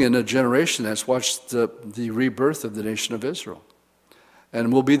we're living in a generation that's watched the rebirth of the nation of Israel.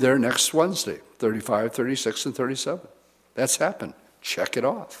 And we'll be there next Wednesday, 35, 36, and 37. That's happened. Check it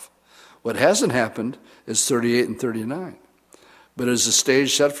off. What hasn't happened is 38 and 39. But is the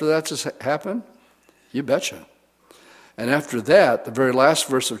stage set for that to happen? You betcha. And after that, the very last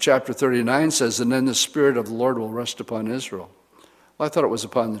verse of chapter 39 says, and then the Spirit of the Lord will rest upon Israel. Well, I thought it was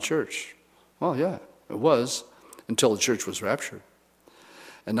upon the church. Well, yeah, it was, until the church was raptured.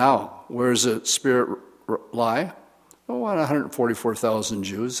 And now, where does the Spirit lie? Oh, on 144,000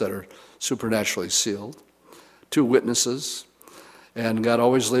 Jews that are supernaturally sealed. 2 witnesses, and God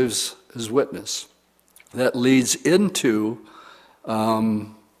always leaves his witness. That leads into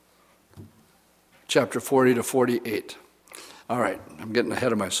chapter 40 to 48. All right, I'm getting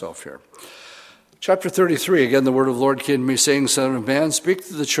ahead of myself here. Chapter 33, again, the word of the Lord came to me, saying, Son of man, speak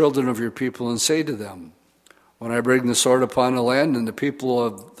to the children of your people and say to them, when I bring the sword upon the land, and the people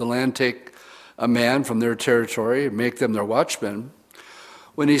of the land take a man from their territory and make them their watchmen,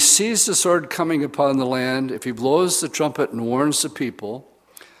 when he sees the sword coming upon the land, if he blows the trumpet and warns the people,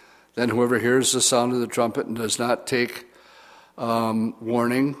 then whoever hears the sound of the trumpet and does not take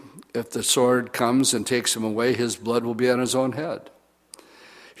warning, if the sword comes and takes him away, his blood will be on his own head.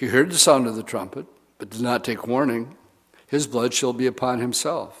 He heard the sound of the trumpet, but did not take warning, his blood shall be upon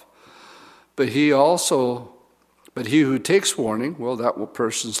himself. But he who takes warning, well, that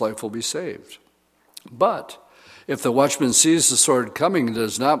person's life will be saved. But if the watchman sees the sword coming and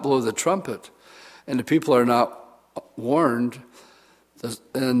does not blow the trumpet, and the people are not warned,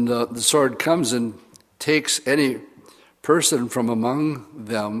 and the sword comes and takes any person from among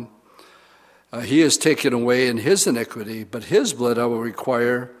them, he is taken away in his iniquity, but his blood I will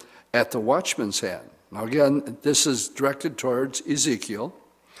require at the watchman's hand. Now again, this is directed towards Ezekiel.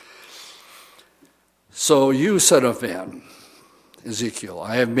 So you, son of man, Ezekiel,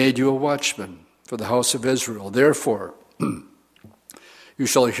 I have made you a watchman for the house of Israel. Therefore, you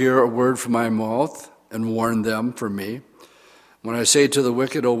shall hear a word from my mouth and warn them for me. When I say to the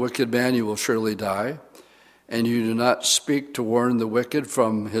wicked, O wicked man, you will surely die, and you do not speak to warn the wicked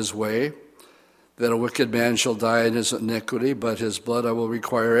from his way, that a wicked man shall die in his iniquity, but his blood I will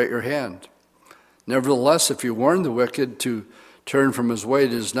require at your hand. Nevertheless, if you warn the wicked to turn from his way,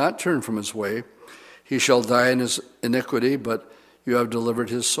 does not turn from his way, he shall die in his iniquity, but you have delivered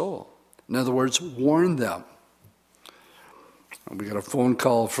his soul. In other words, warn them. We got a phone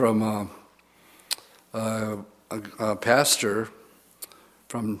call from a pastor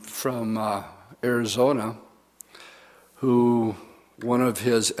from Arizona, who one of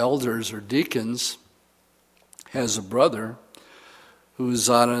his elders or deacons has a brother who's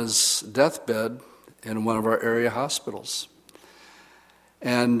on his deathbed in one of our area hospitals.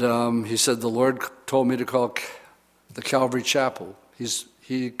 And he said, the Lord told me to call the Calvary Chapel.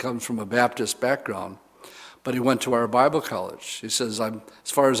 He comes from a Baptist background, but he went to our Bible college. He says,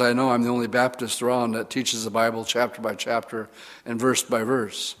 as far as I know, I'm the only Baptist around that teaches the Bible chapter by chapter and verse by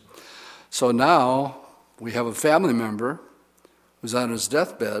verse. So now we have a family member who's on his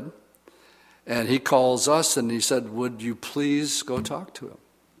deathbed, and he calls us and he said, would you please go talk to him?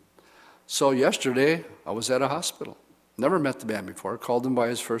 So yesterday, I was at a hospital. Never met the man before. Called him by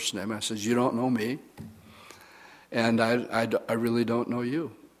his first name. I said, you don't know me, and I really don't know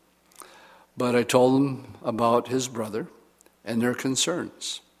you. But I told him about his brother and their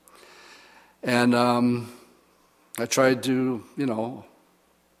concerns. And I tried to,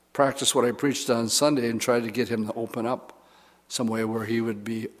 practice what I preached on Sunday and tried to get him to open up some way where he would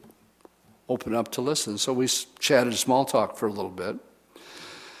be open up to listen. So we chatted small talk for a little bit.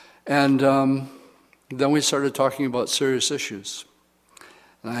 And then we started talking about serious issues.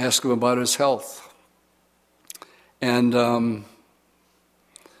 And I asked him about his health. And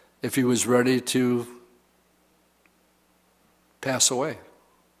if he was ready to pass away.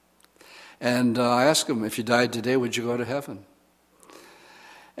 And I asked him, if you died today, would you go to heaven?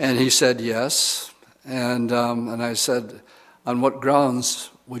 And he said yes. And I said, on what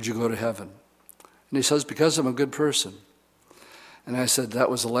grounds would you go to heaven? And he says, because I'm a good person. And I said, that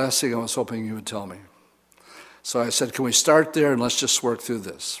was the last thing I was hoping you would tell me. So I said, can we start there and let's just work through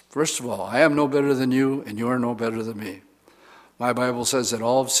this? First of all, I am no better than you, and you are no better than me. My Bible says that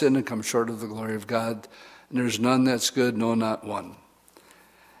all have sinned and come short of the glory of God, and there's none that's good, no, not one.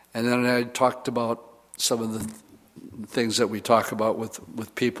 And then I talked about some of things that we talk about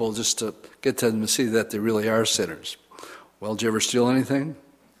with people just to get them to see that they really are sinners. Well, did you ever steal anything?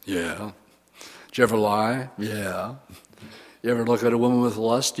 Yeah. Did you ever lie? Yeah. You ever look at a woman with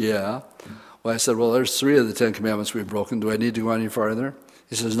lust? Yeah. Well, I said, well, there's 3 of the 10 commandments we've broken. Do I need to go any farther?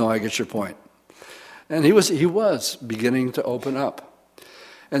 He says, no, I get your point. And he was beginning to open up.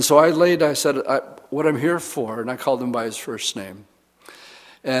 And so I said, what I'm here for, and I called him by his first name.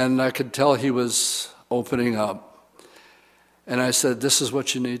 And I could tell he was opening up. And I said, this is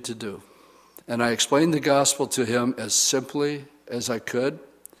what you need to do. And I explained the gospel to him as simply as I could.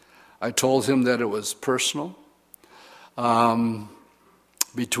 I told him that it was personal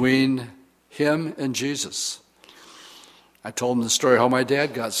between him and Jesus. I told him the story how my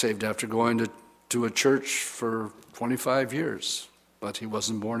dad got saved after going to a church for 25 years, but he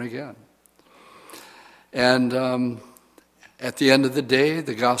wasn't born again. And at the end of the day,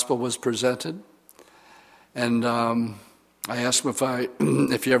 the gospel was presented. And I asked him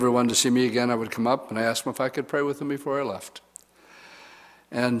if he ever wanted to see me again, I would come up, and I asked him if I could pray with him before I left.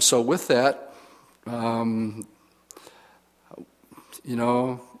 And so with that,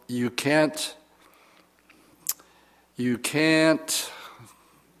 you can't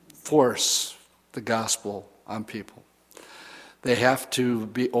force the gospel on people. They have to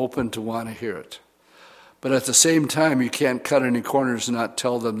be open to want to hear it. But at the same time, you can't cut any corners and not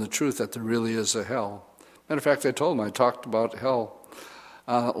tell them the truth that there really is a hell. Matter of fact, I told him I talked about hell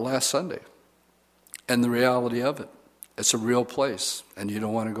last Sunday and the reality of it. It's a real place, and you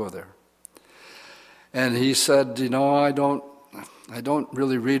don't want to go there. And he said, I don't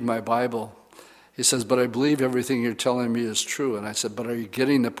really read my Bible. He says, but I believe everything you're telling me is true. And I said, but are you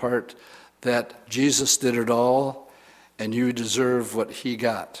getting the part that Jesus did it all and you deserve what he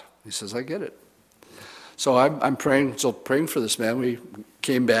got? He says, I get it. So I'm praying for this man. We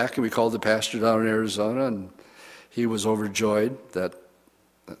came back and we called the pastor down in Arizona, and he was overjoyed that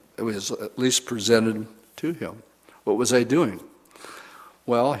it was at least presented to him. What was I doing?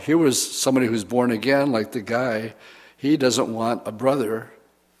 Well, here was somebody who's born again, like the guy. He doesn't want a brother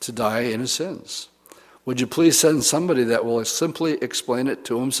to die in his sins. Would you please send somebody that will simply explain it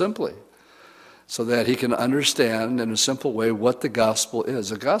to him simply, so that he can understand in a simple way what the gospel is.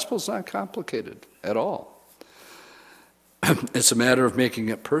 The gospel is not complicated at all. It's a matter of making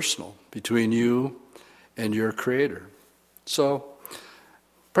it personal between you and your Creator. So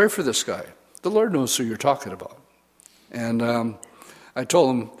pray for this guy. The Lord knows who you're talking about. And I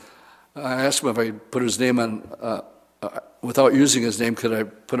told him, I asked him if I put his name on, without using his name, could I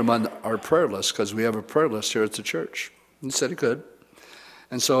put him on our prayer list? Because we have a prayer list here at the church. He said he could.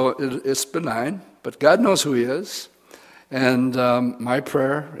 And so it's benign, but God knows who he is. And my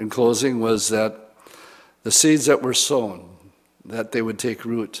prayer in closing was that the seeds that were sown, that they would take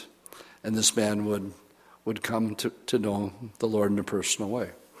root, and this man would come to know the Lord in a personal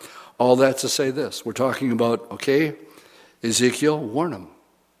way. All that to say this, we're talking about, okay, Ezekiel, warn them.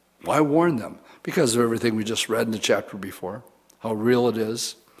 Why warn them? Because of everything we just read in the chapter before, how real it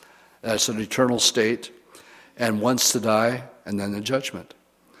is, that it's an eternal state, and once to die, and then the judgment.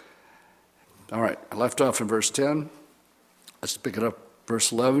 All right, I left off in verse 10. Let's pick it up,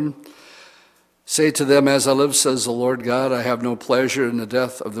 verse 11. Say to them, as I live, says the Lord God, I have no pleasure in the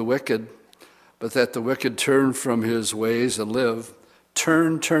death of the wicked, but that the wicked turn from his ways and live.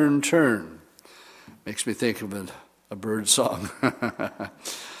 Turn, turn, turn. Makes me think of a bird song.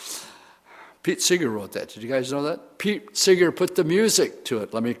 Pete Seeger wrote that. Did you guys know that? Pete Seeger put the music to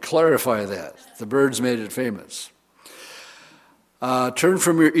it. Let me clarify that. The Byrds made it famous. Turn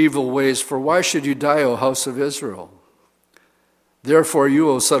from your evil ways, for why should you die, O house of Israel? Therefore you,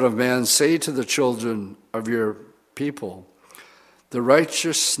 O son of man, say to the children of your people, the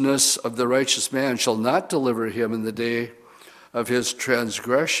righteousness of the righteous man shall not deliver him in the day of his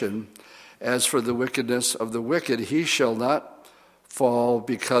transgression. As for the wickedness of the wicked, he shall not fall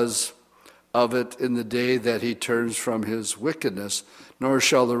because of it in the day that he turns from his wickedness, nor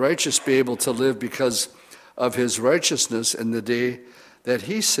shall the righteous be able to live because of his righteousness in the day that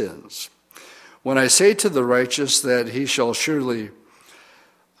he sins. When I say to the righteous that he shall surely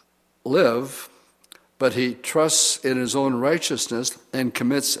live, but he trusts in his own righteousness and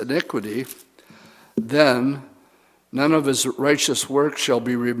commits iniquity, then none of his righteous work shall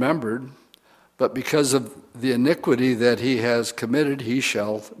be remembered, but because of the iniquity that he has committed, he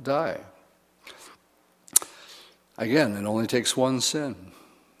shall die. Again, it only takes one sin.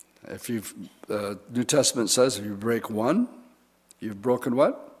 If New Testament says if you break one, you've broken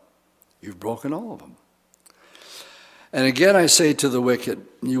what? You've broken all of them. And again I say to the wicked,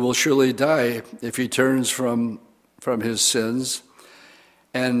 you will surely die if he turns from his sins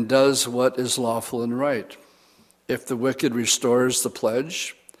and does what is lawful and right. If the wicked restores the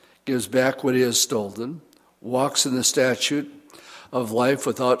pledge, gives back what he has stolen, walks in the statute of life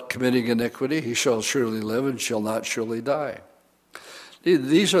without committing iniquity, he shall surely live and shall not surely die.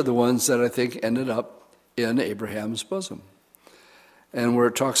 These are the ones that I think ended up in Abraham's bosom. And where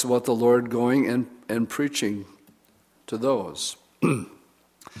it talks about the Lord going and preaching to those. None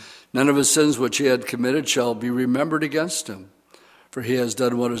of his sins which he had committed shall be remembered against him, for he has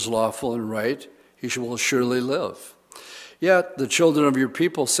done what is lawful and right, he will surely live. Yet the children of your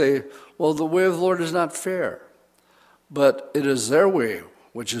people say, well, the way of the Lord is not fair, but it is their way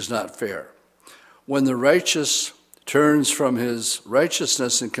which is not fair. When the righteous turns from his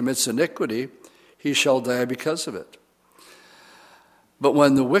righteousness and commits iniquity, he shall die because of it. But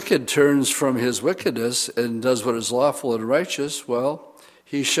when the wicked turns from his wickedness and does what is lawful and righteous, well,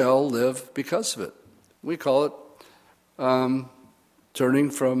 he shall live because of it. We call it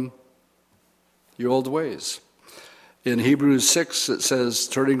turning from your old ways. In Hebrews 6, it says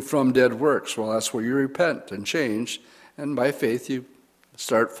turning from dead works. Well, that's where you repent and change, and by faith you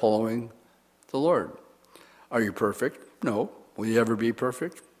start following the Lord. Are you perfect? No. Will you ever be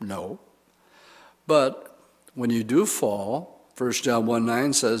perfect? No. But when you do fall, 1 John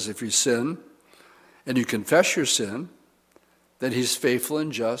 1:9 says, if you sin and you confess your sin, then he's faithful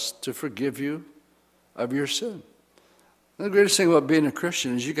and just to forgive you of your sin. And the greatest thing about being a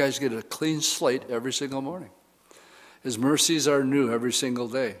Christian is you guys get a clean slate every single morning. His mercies are new every single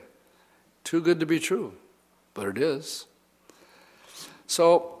day. Too good to be true, but it is.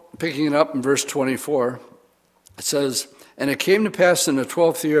 So, picking it up in verse 24, it says, and it came to pass in the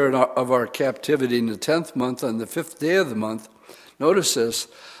 12th year of our captivity, in the 10th month, on the 5th day of the month, notice this,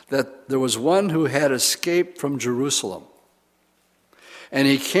 that there was one who had escaped from Jerusalem. And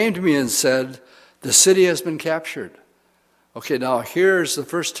he came to me and said, the city has been captured. Okay, now here's the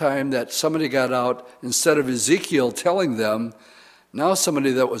first time that somebody got out, instead of Ezekiel telling them, now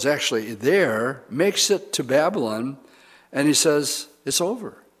somebody that was actually there makes it to Babylon, and he says, it's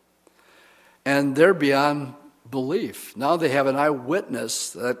over. And they're beyond belief. Now they have an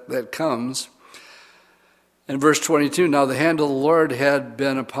eyewitness that comes. In verse 22, now the hand of the Lord had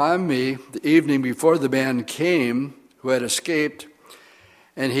been upon me the evening before the man came who had escaped,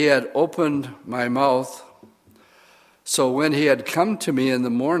 and he had opened my mouth. So when he had come to me in the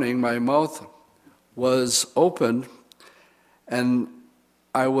morning, my mouth was opened, and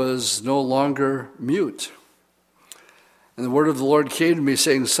I was no longer mute. And the word of the Lord came to me,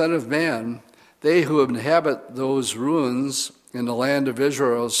 saying, Son of man, they who inhabit those ruins in the land of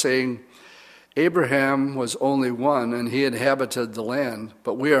Israel, saying, Abraham was only one, and he inhabited the land,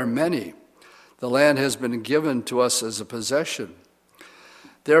 but we are many. The land has been given to us as a possession.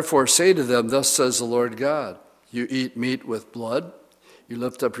 Therefore say to them, thus says the Lord God, you eat meat with blood, you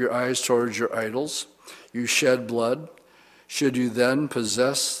lift up your eyes towards your idols, you shed blood. Should you then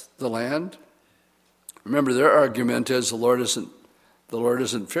possess the land? Remember, their argument is the Lord isn't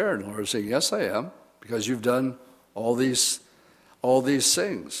fair. And the Lord is saying, yes, I am, because you've done all these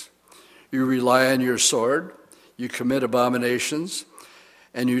things. You rely on your sword, you commit abominations,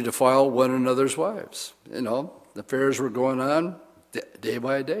 and you defile one another's wives. You know, the affairs were going on day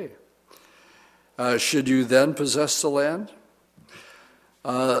by day. Should you then possess the land?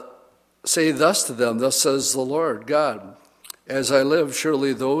 Say thus to them, thus says the Lord God, as I live,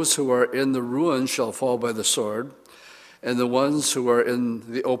 surely those who are in the ruin shall fall by the sword, and the ones who are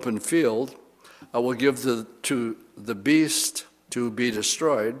in the open field I will give to the beast to be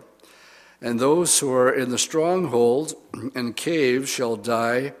destroyed, and those who are in the stronghold and caves shall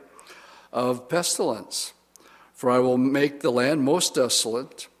die of pestilence. For I will make the land most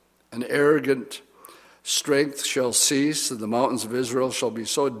desolate, and arrogant strength shall cease, and the mountains of Israel shall be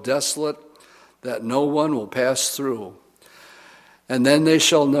so desolate that no one will pass through. And then they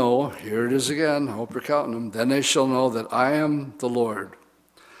shall know, here it is again, I hope you're counting them, then they shall know that I am the Lord.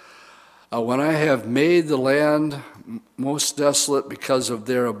 When I have made the land most desolate because of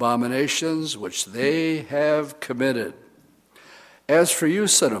their abominations which they have committed. As for you,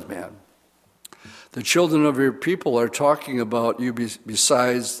 son of man, the children of your people are talking about you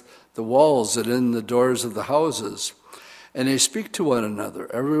besides the walls and in the doors of the houses, and they speak to one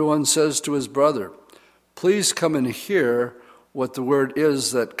another. Everyone says to his brother, please come and hear what the word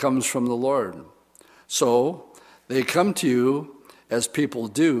is that comes from the Lord. So they come to you as people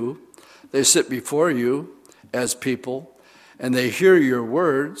do. They sit before you as people, and they hear your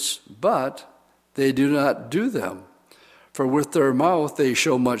words, but they do not do them. For with their mouth they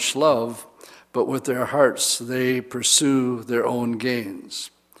show much love, but with their hearts they pursue their own gains.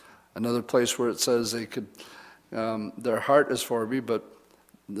 Another place where it says they could, their heart is for me, but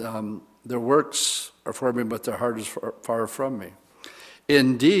their works are for me, but their heart is far from me.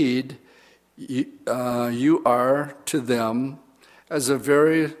 Indeed, you are to them as a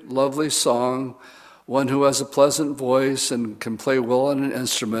very lovely song, one who has a pleasant voice and can play well on an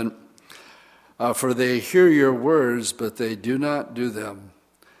instrument, for they hear your words, but they do not do them.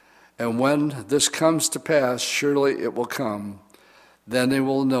 And when this comes to pass, surely it will come, then they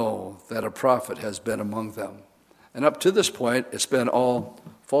will know that a prophet has been among them. And up to this point, it's been all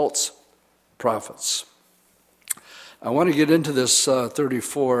false prophets. I want to get into this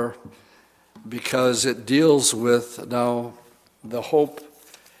 34 because it deals with now the hope,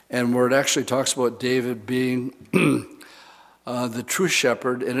 and where it actually talks about David being the true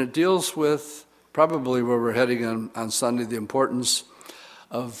shepherd, and it deals with probably where we're heading on Sunday, the importance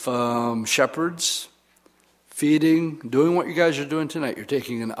of shepherds, feeding, doing what you guys are doing tonight. You're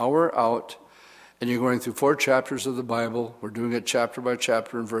taking an hour out, and you're going through 4 chapters of the Bible. We're doing it chapter by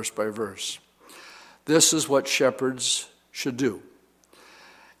chapter and verse by verse. This is what shepherds should do.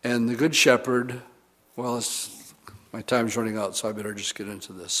 And the good shepherd, well, my time's running out, so I better just get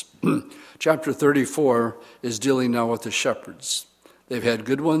into this. Chapter 34 is dealing now with the shepherds. They've had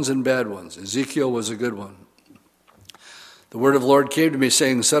good ones and bad ones. Ezekiel was a good one. The word of the Lord came to me,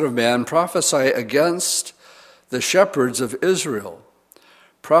 saying, Son of man, prophesy against the shepherds of Israel.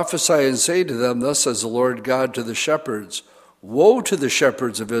 Prophesy and say to them, Thus says the Lord God to the shepherds, Woe to the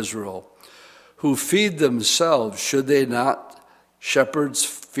shepherds of Israel, who feed themselves. Should they not, shepherds,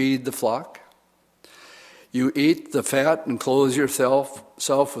 feed the flock? You eat the fat and clothe yourself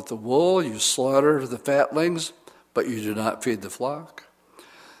with the wool. You slaughter the fatlings, but you do not feed the flock.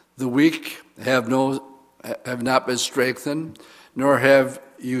 The weak have not been strengthened, nor have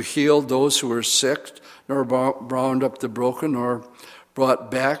you healed those who are sick, nor bound up the broken, nor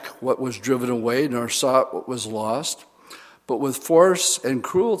brought back what was driven away, nor sought what was lost. But with force and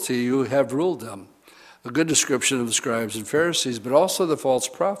cruelty you have ruled them. A good description of the scribes and Pharisees, but also the false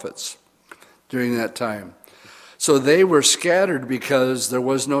prophets during that time. So they were scattered because there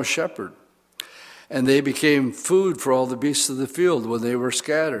was no shepherd. And they became food for all the beasts of the field when they were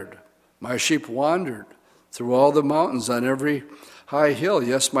scattered. My sheep wandered through all the mountains on every high hill.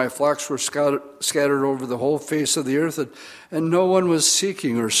 Yes, my flocks were scattered over the whole face of the earth, and no one was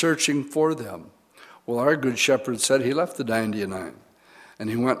seeking or searching for them. Well, our good shepherd said he left the 99, and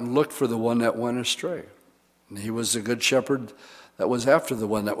he went and looked for the one that went astray. And he was the good shepherd that was after the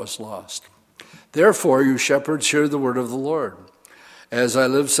one that was lost. Therefore, you shepherds, hear the word of the Lord. As I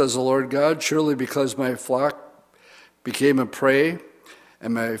live, says the Lord God, surely because my flock became a prey,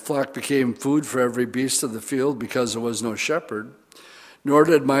 and my flock became food for every beast of the field, because there was no shepherd, nor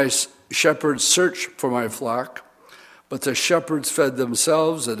did my shepherds search for my flock, but the shepherds fed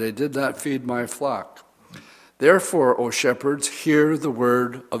themselves, and they did not feed my flock. Therefore, O shepherds, hear the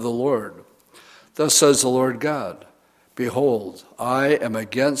word of the Lord. Thus says the Lord God, Behold, I am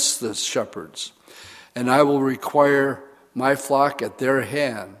against the shepherds, and I will require my flock at their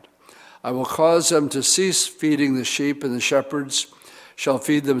hand. I will cause them to cease feeding the sheep, and the shepherds shall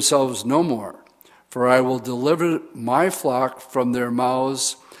feed themselves no more. For I will deliver my flock from their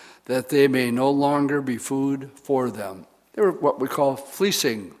mouths, that they may no longer be food for them. They were what we call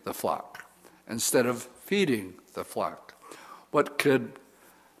fleecing the flock instead of feeding the flock. What could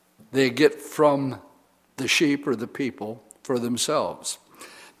they get from the sheep or the people for themselves?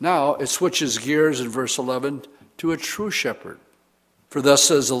 Now it switches gears in verse 11 to a true shepherd. For thus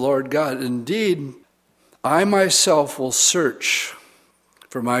says the Lord God, Indeed, I myself will search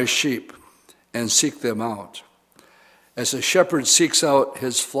for my sheep and seek them out. As a shepherd seeks out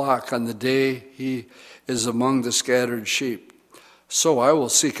his flock on the day he is among the scattered sheep, so I will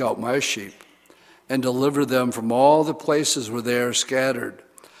seek out my sheep and deliver them from all the places where they are scattered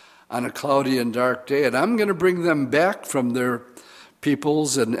on a cloudy and dark day. And I'm going to bring them back from their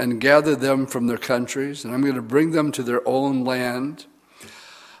peoples and gather them from their countries, and I'm going to bring them to their own land.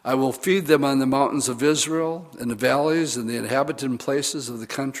 I will feed them on the mountains of Israel, in the valleys, and the inhabited places of the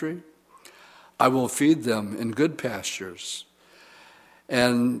country. I will feed them in good pastures,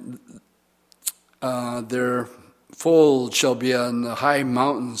 and their fold shall be on the high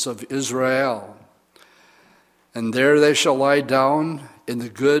mountains of Israel. And there they shall lie down in the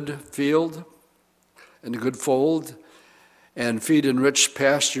good field, in the good fold, and feed in rich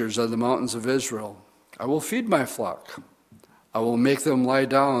pastures on the mountains of Israel. I will feed my flock. I will make them lie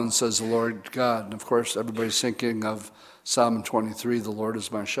down, says the Lord God. And of course, everybody's thinking of Psalm 23, the Lord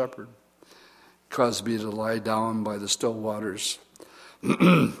is my shepherd. He caused me to lie down by the still waters.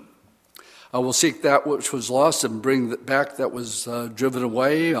 I will seek that which was lost and bring back that was driven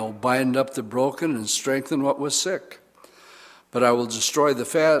away. I'll bind up the broken and strengthen what was sick. But I will destroy the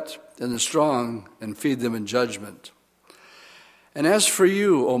fat and the strong, and feed them in judgment. And as for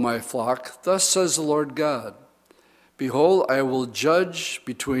you, O my flock, thus says the Lord God, behold, I will judge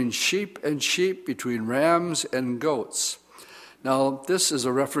between sheep and sheep, between rams and goats. Now, this is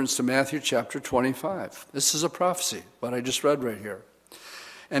a reference to Matthew chapter 25. This is a prophecy, what I just read right here.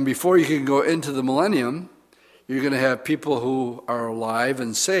 And before you can go into the millennium, you're going to have people who are alive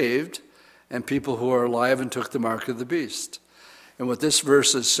and saved, and people who are alive and took the mark of the beast. And what this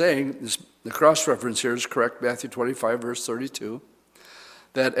verse is saying, the cross-reference here is correct, Matthew 25, verse 32,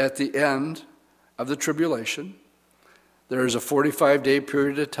 that at the end of the tribulation, there is a 45-day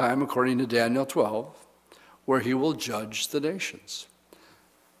period of time, according to Daniel 12, where he will judge the nations.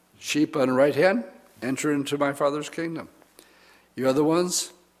 Sheep on the right hand, enter into my Father's kingdom. You other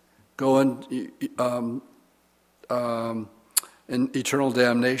ones, go in eternal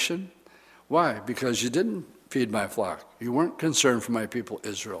damnation. Why? Because you didn't feed my flock. You weren't concerned for my people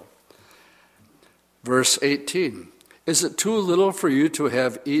Israel. Verse 18, is it too little for you to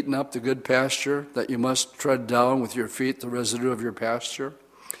have eaten up the good pasture, that you must tread down with your feet the residue of your pasture?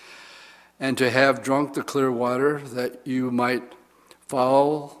 And to have drunk the clear water, that you might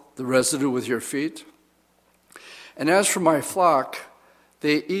foul the residue with your feet? And as for my flock,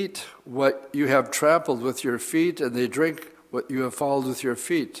 they eat what you have trampled with your feet, and they drink what you have fouled with your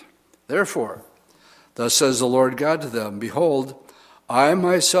feet. Therefore, thus says the Lord God to them, behold, I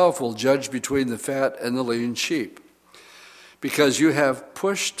myself will judge between the fat and the lean sheep, because you have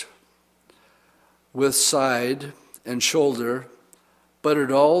pushed with side and shoulder,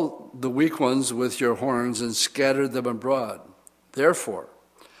 buttered all the weak ones with your horns, and scattered them abroad. Therefore,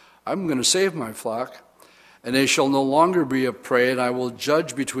 I'm going to save my flock, and they shall no longer be a prey, and I will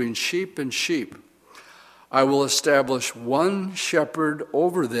judge between sheep and sheep. I will establish one shepherd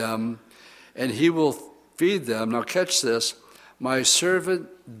over them, and he will feed them. Now catch this, my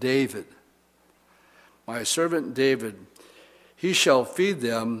servant David. My servant David, he shall feed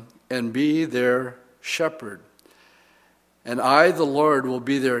them and be their shepherd. And I, the Lord, will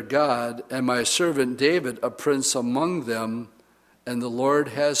be their God, and my servant David a prince among them, and the Lord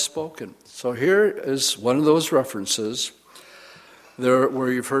has spoken. So here is one of those references there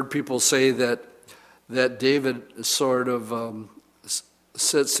where you've heard people say that David sort of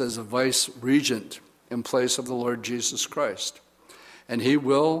sits as a vice regent in place of the Lord Jesus Christ. And he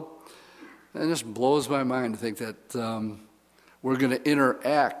will, and it just blows my mind to think that we're going to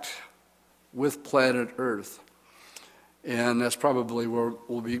interact with planet Earth. And that's probably where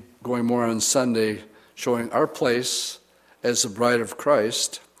we'll be going more on Sunday, showing our place as the bride of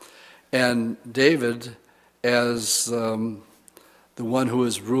Christ, and David as the one who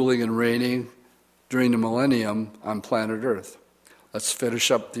is ruling and reigning during the millennium on planet Earth. Let's finish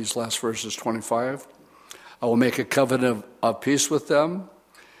up these last verses, 25. I will make a covenant of peace with them.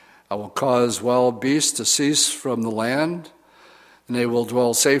 I will cause wild beasts to cease from the land, and they will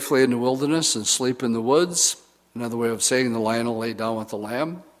dwell safely in the wilderness and sleep in the woods. Another way of saying the lion will lay down with the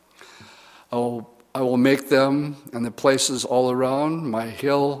lamb. I will make them and the places all around my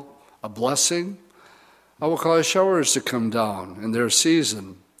hill a blessing. I will cause showers to come down in their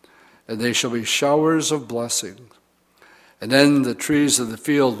season, and they shall be showers of blessing. And then the trees of the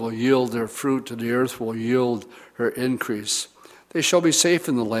field will yield their fruit, and the earth will yield her increase. They shall be safe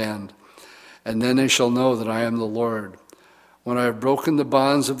in the land, and then they shall know that I am the Lord, when I have broken the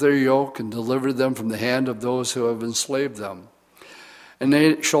bonds of their yoke and delivered them from the hand of those who have enslaved them. And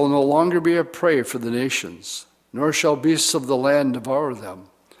they shall no longer be a prey for the nations, nor shall beasts of the land devour them.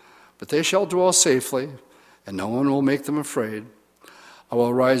 But they shall dwell safely, and no one will make them afraid. I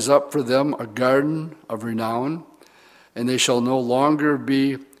will rise up for them a garden of renown, and they shall no longer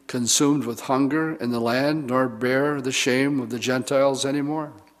be consumed with hunger in the land, nor bear the shame of the Gentiles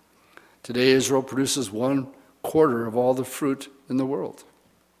anymore. Today Israel produces 1/4 of all the fruit in the world.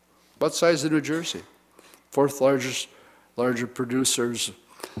 What size is New Jersey? Fourth larger producers,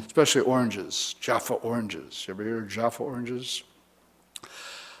 especially oranges, Jaffa oranges. You ever hear of Jaffa oranges?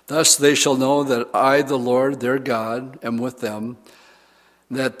 Thus they shall know that I, the Lord, their God, am with them,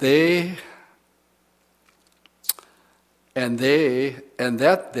 that they,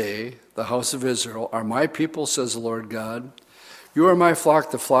 the house of Israel, are my people, says the Lord God. You are my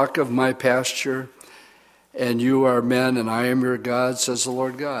flock, the flock of my pasture, and you are men, and I am your God, says the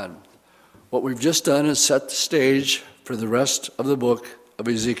Lord God. What we've just done is set the stage for the rest of the book of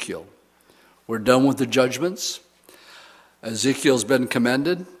Ezekiel. We're done with the judgments. Ezekiel's been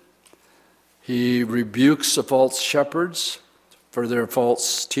commended. He rebukes the false shepherds for their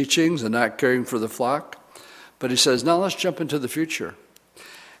false teachings and not caring for the flock. But he says, now let's jump into the future.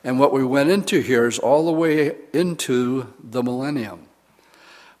 And what we went into here is all the way into the millennium.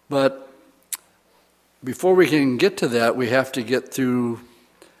 But before we can get to that, we have to get through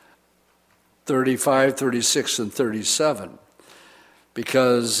 35, 36, and 37,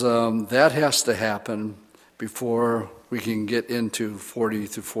 because that has to happen before we can get into 40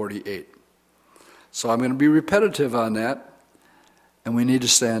 through 48. So I'm going to be repetitive on that, and we need to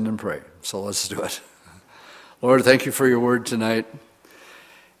stand and pray. So let's do it. Lord, thank you for your word tonight.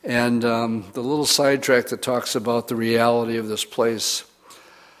 And the little sidetrack that talks about the reality of this place,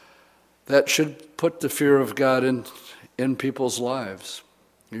 that should put the fear of God in people's lives.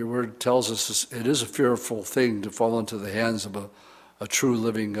 Your word tells us it is a fearful thing to fall into the hands of a true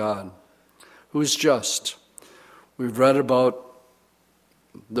living God who is just. We've read about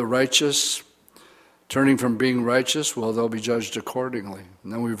the righteous turning from being righteous, well, they'll be judged accordingly.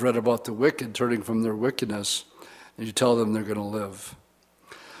 And then we've read about the wicked turning from their wickedness, and you tell them they're going to live.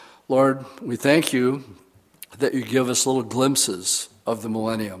 Lord, we thank you that you give us little glimpses of the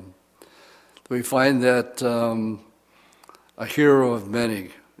millennium. We find that a hero of many,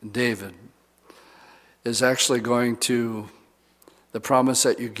 David, is actually going to the promise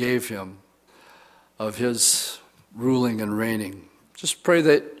that you gave him of his ruling and reigning. Just pray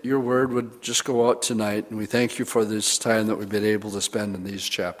that your word would just go out tonight, and we thank you for this time that we've been able to spend in these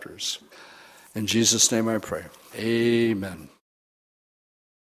chapters. In Jesus' name I pray. Amen.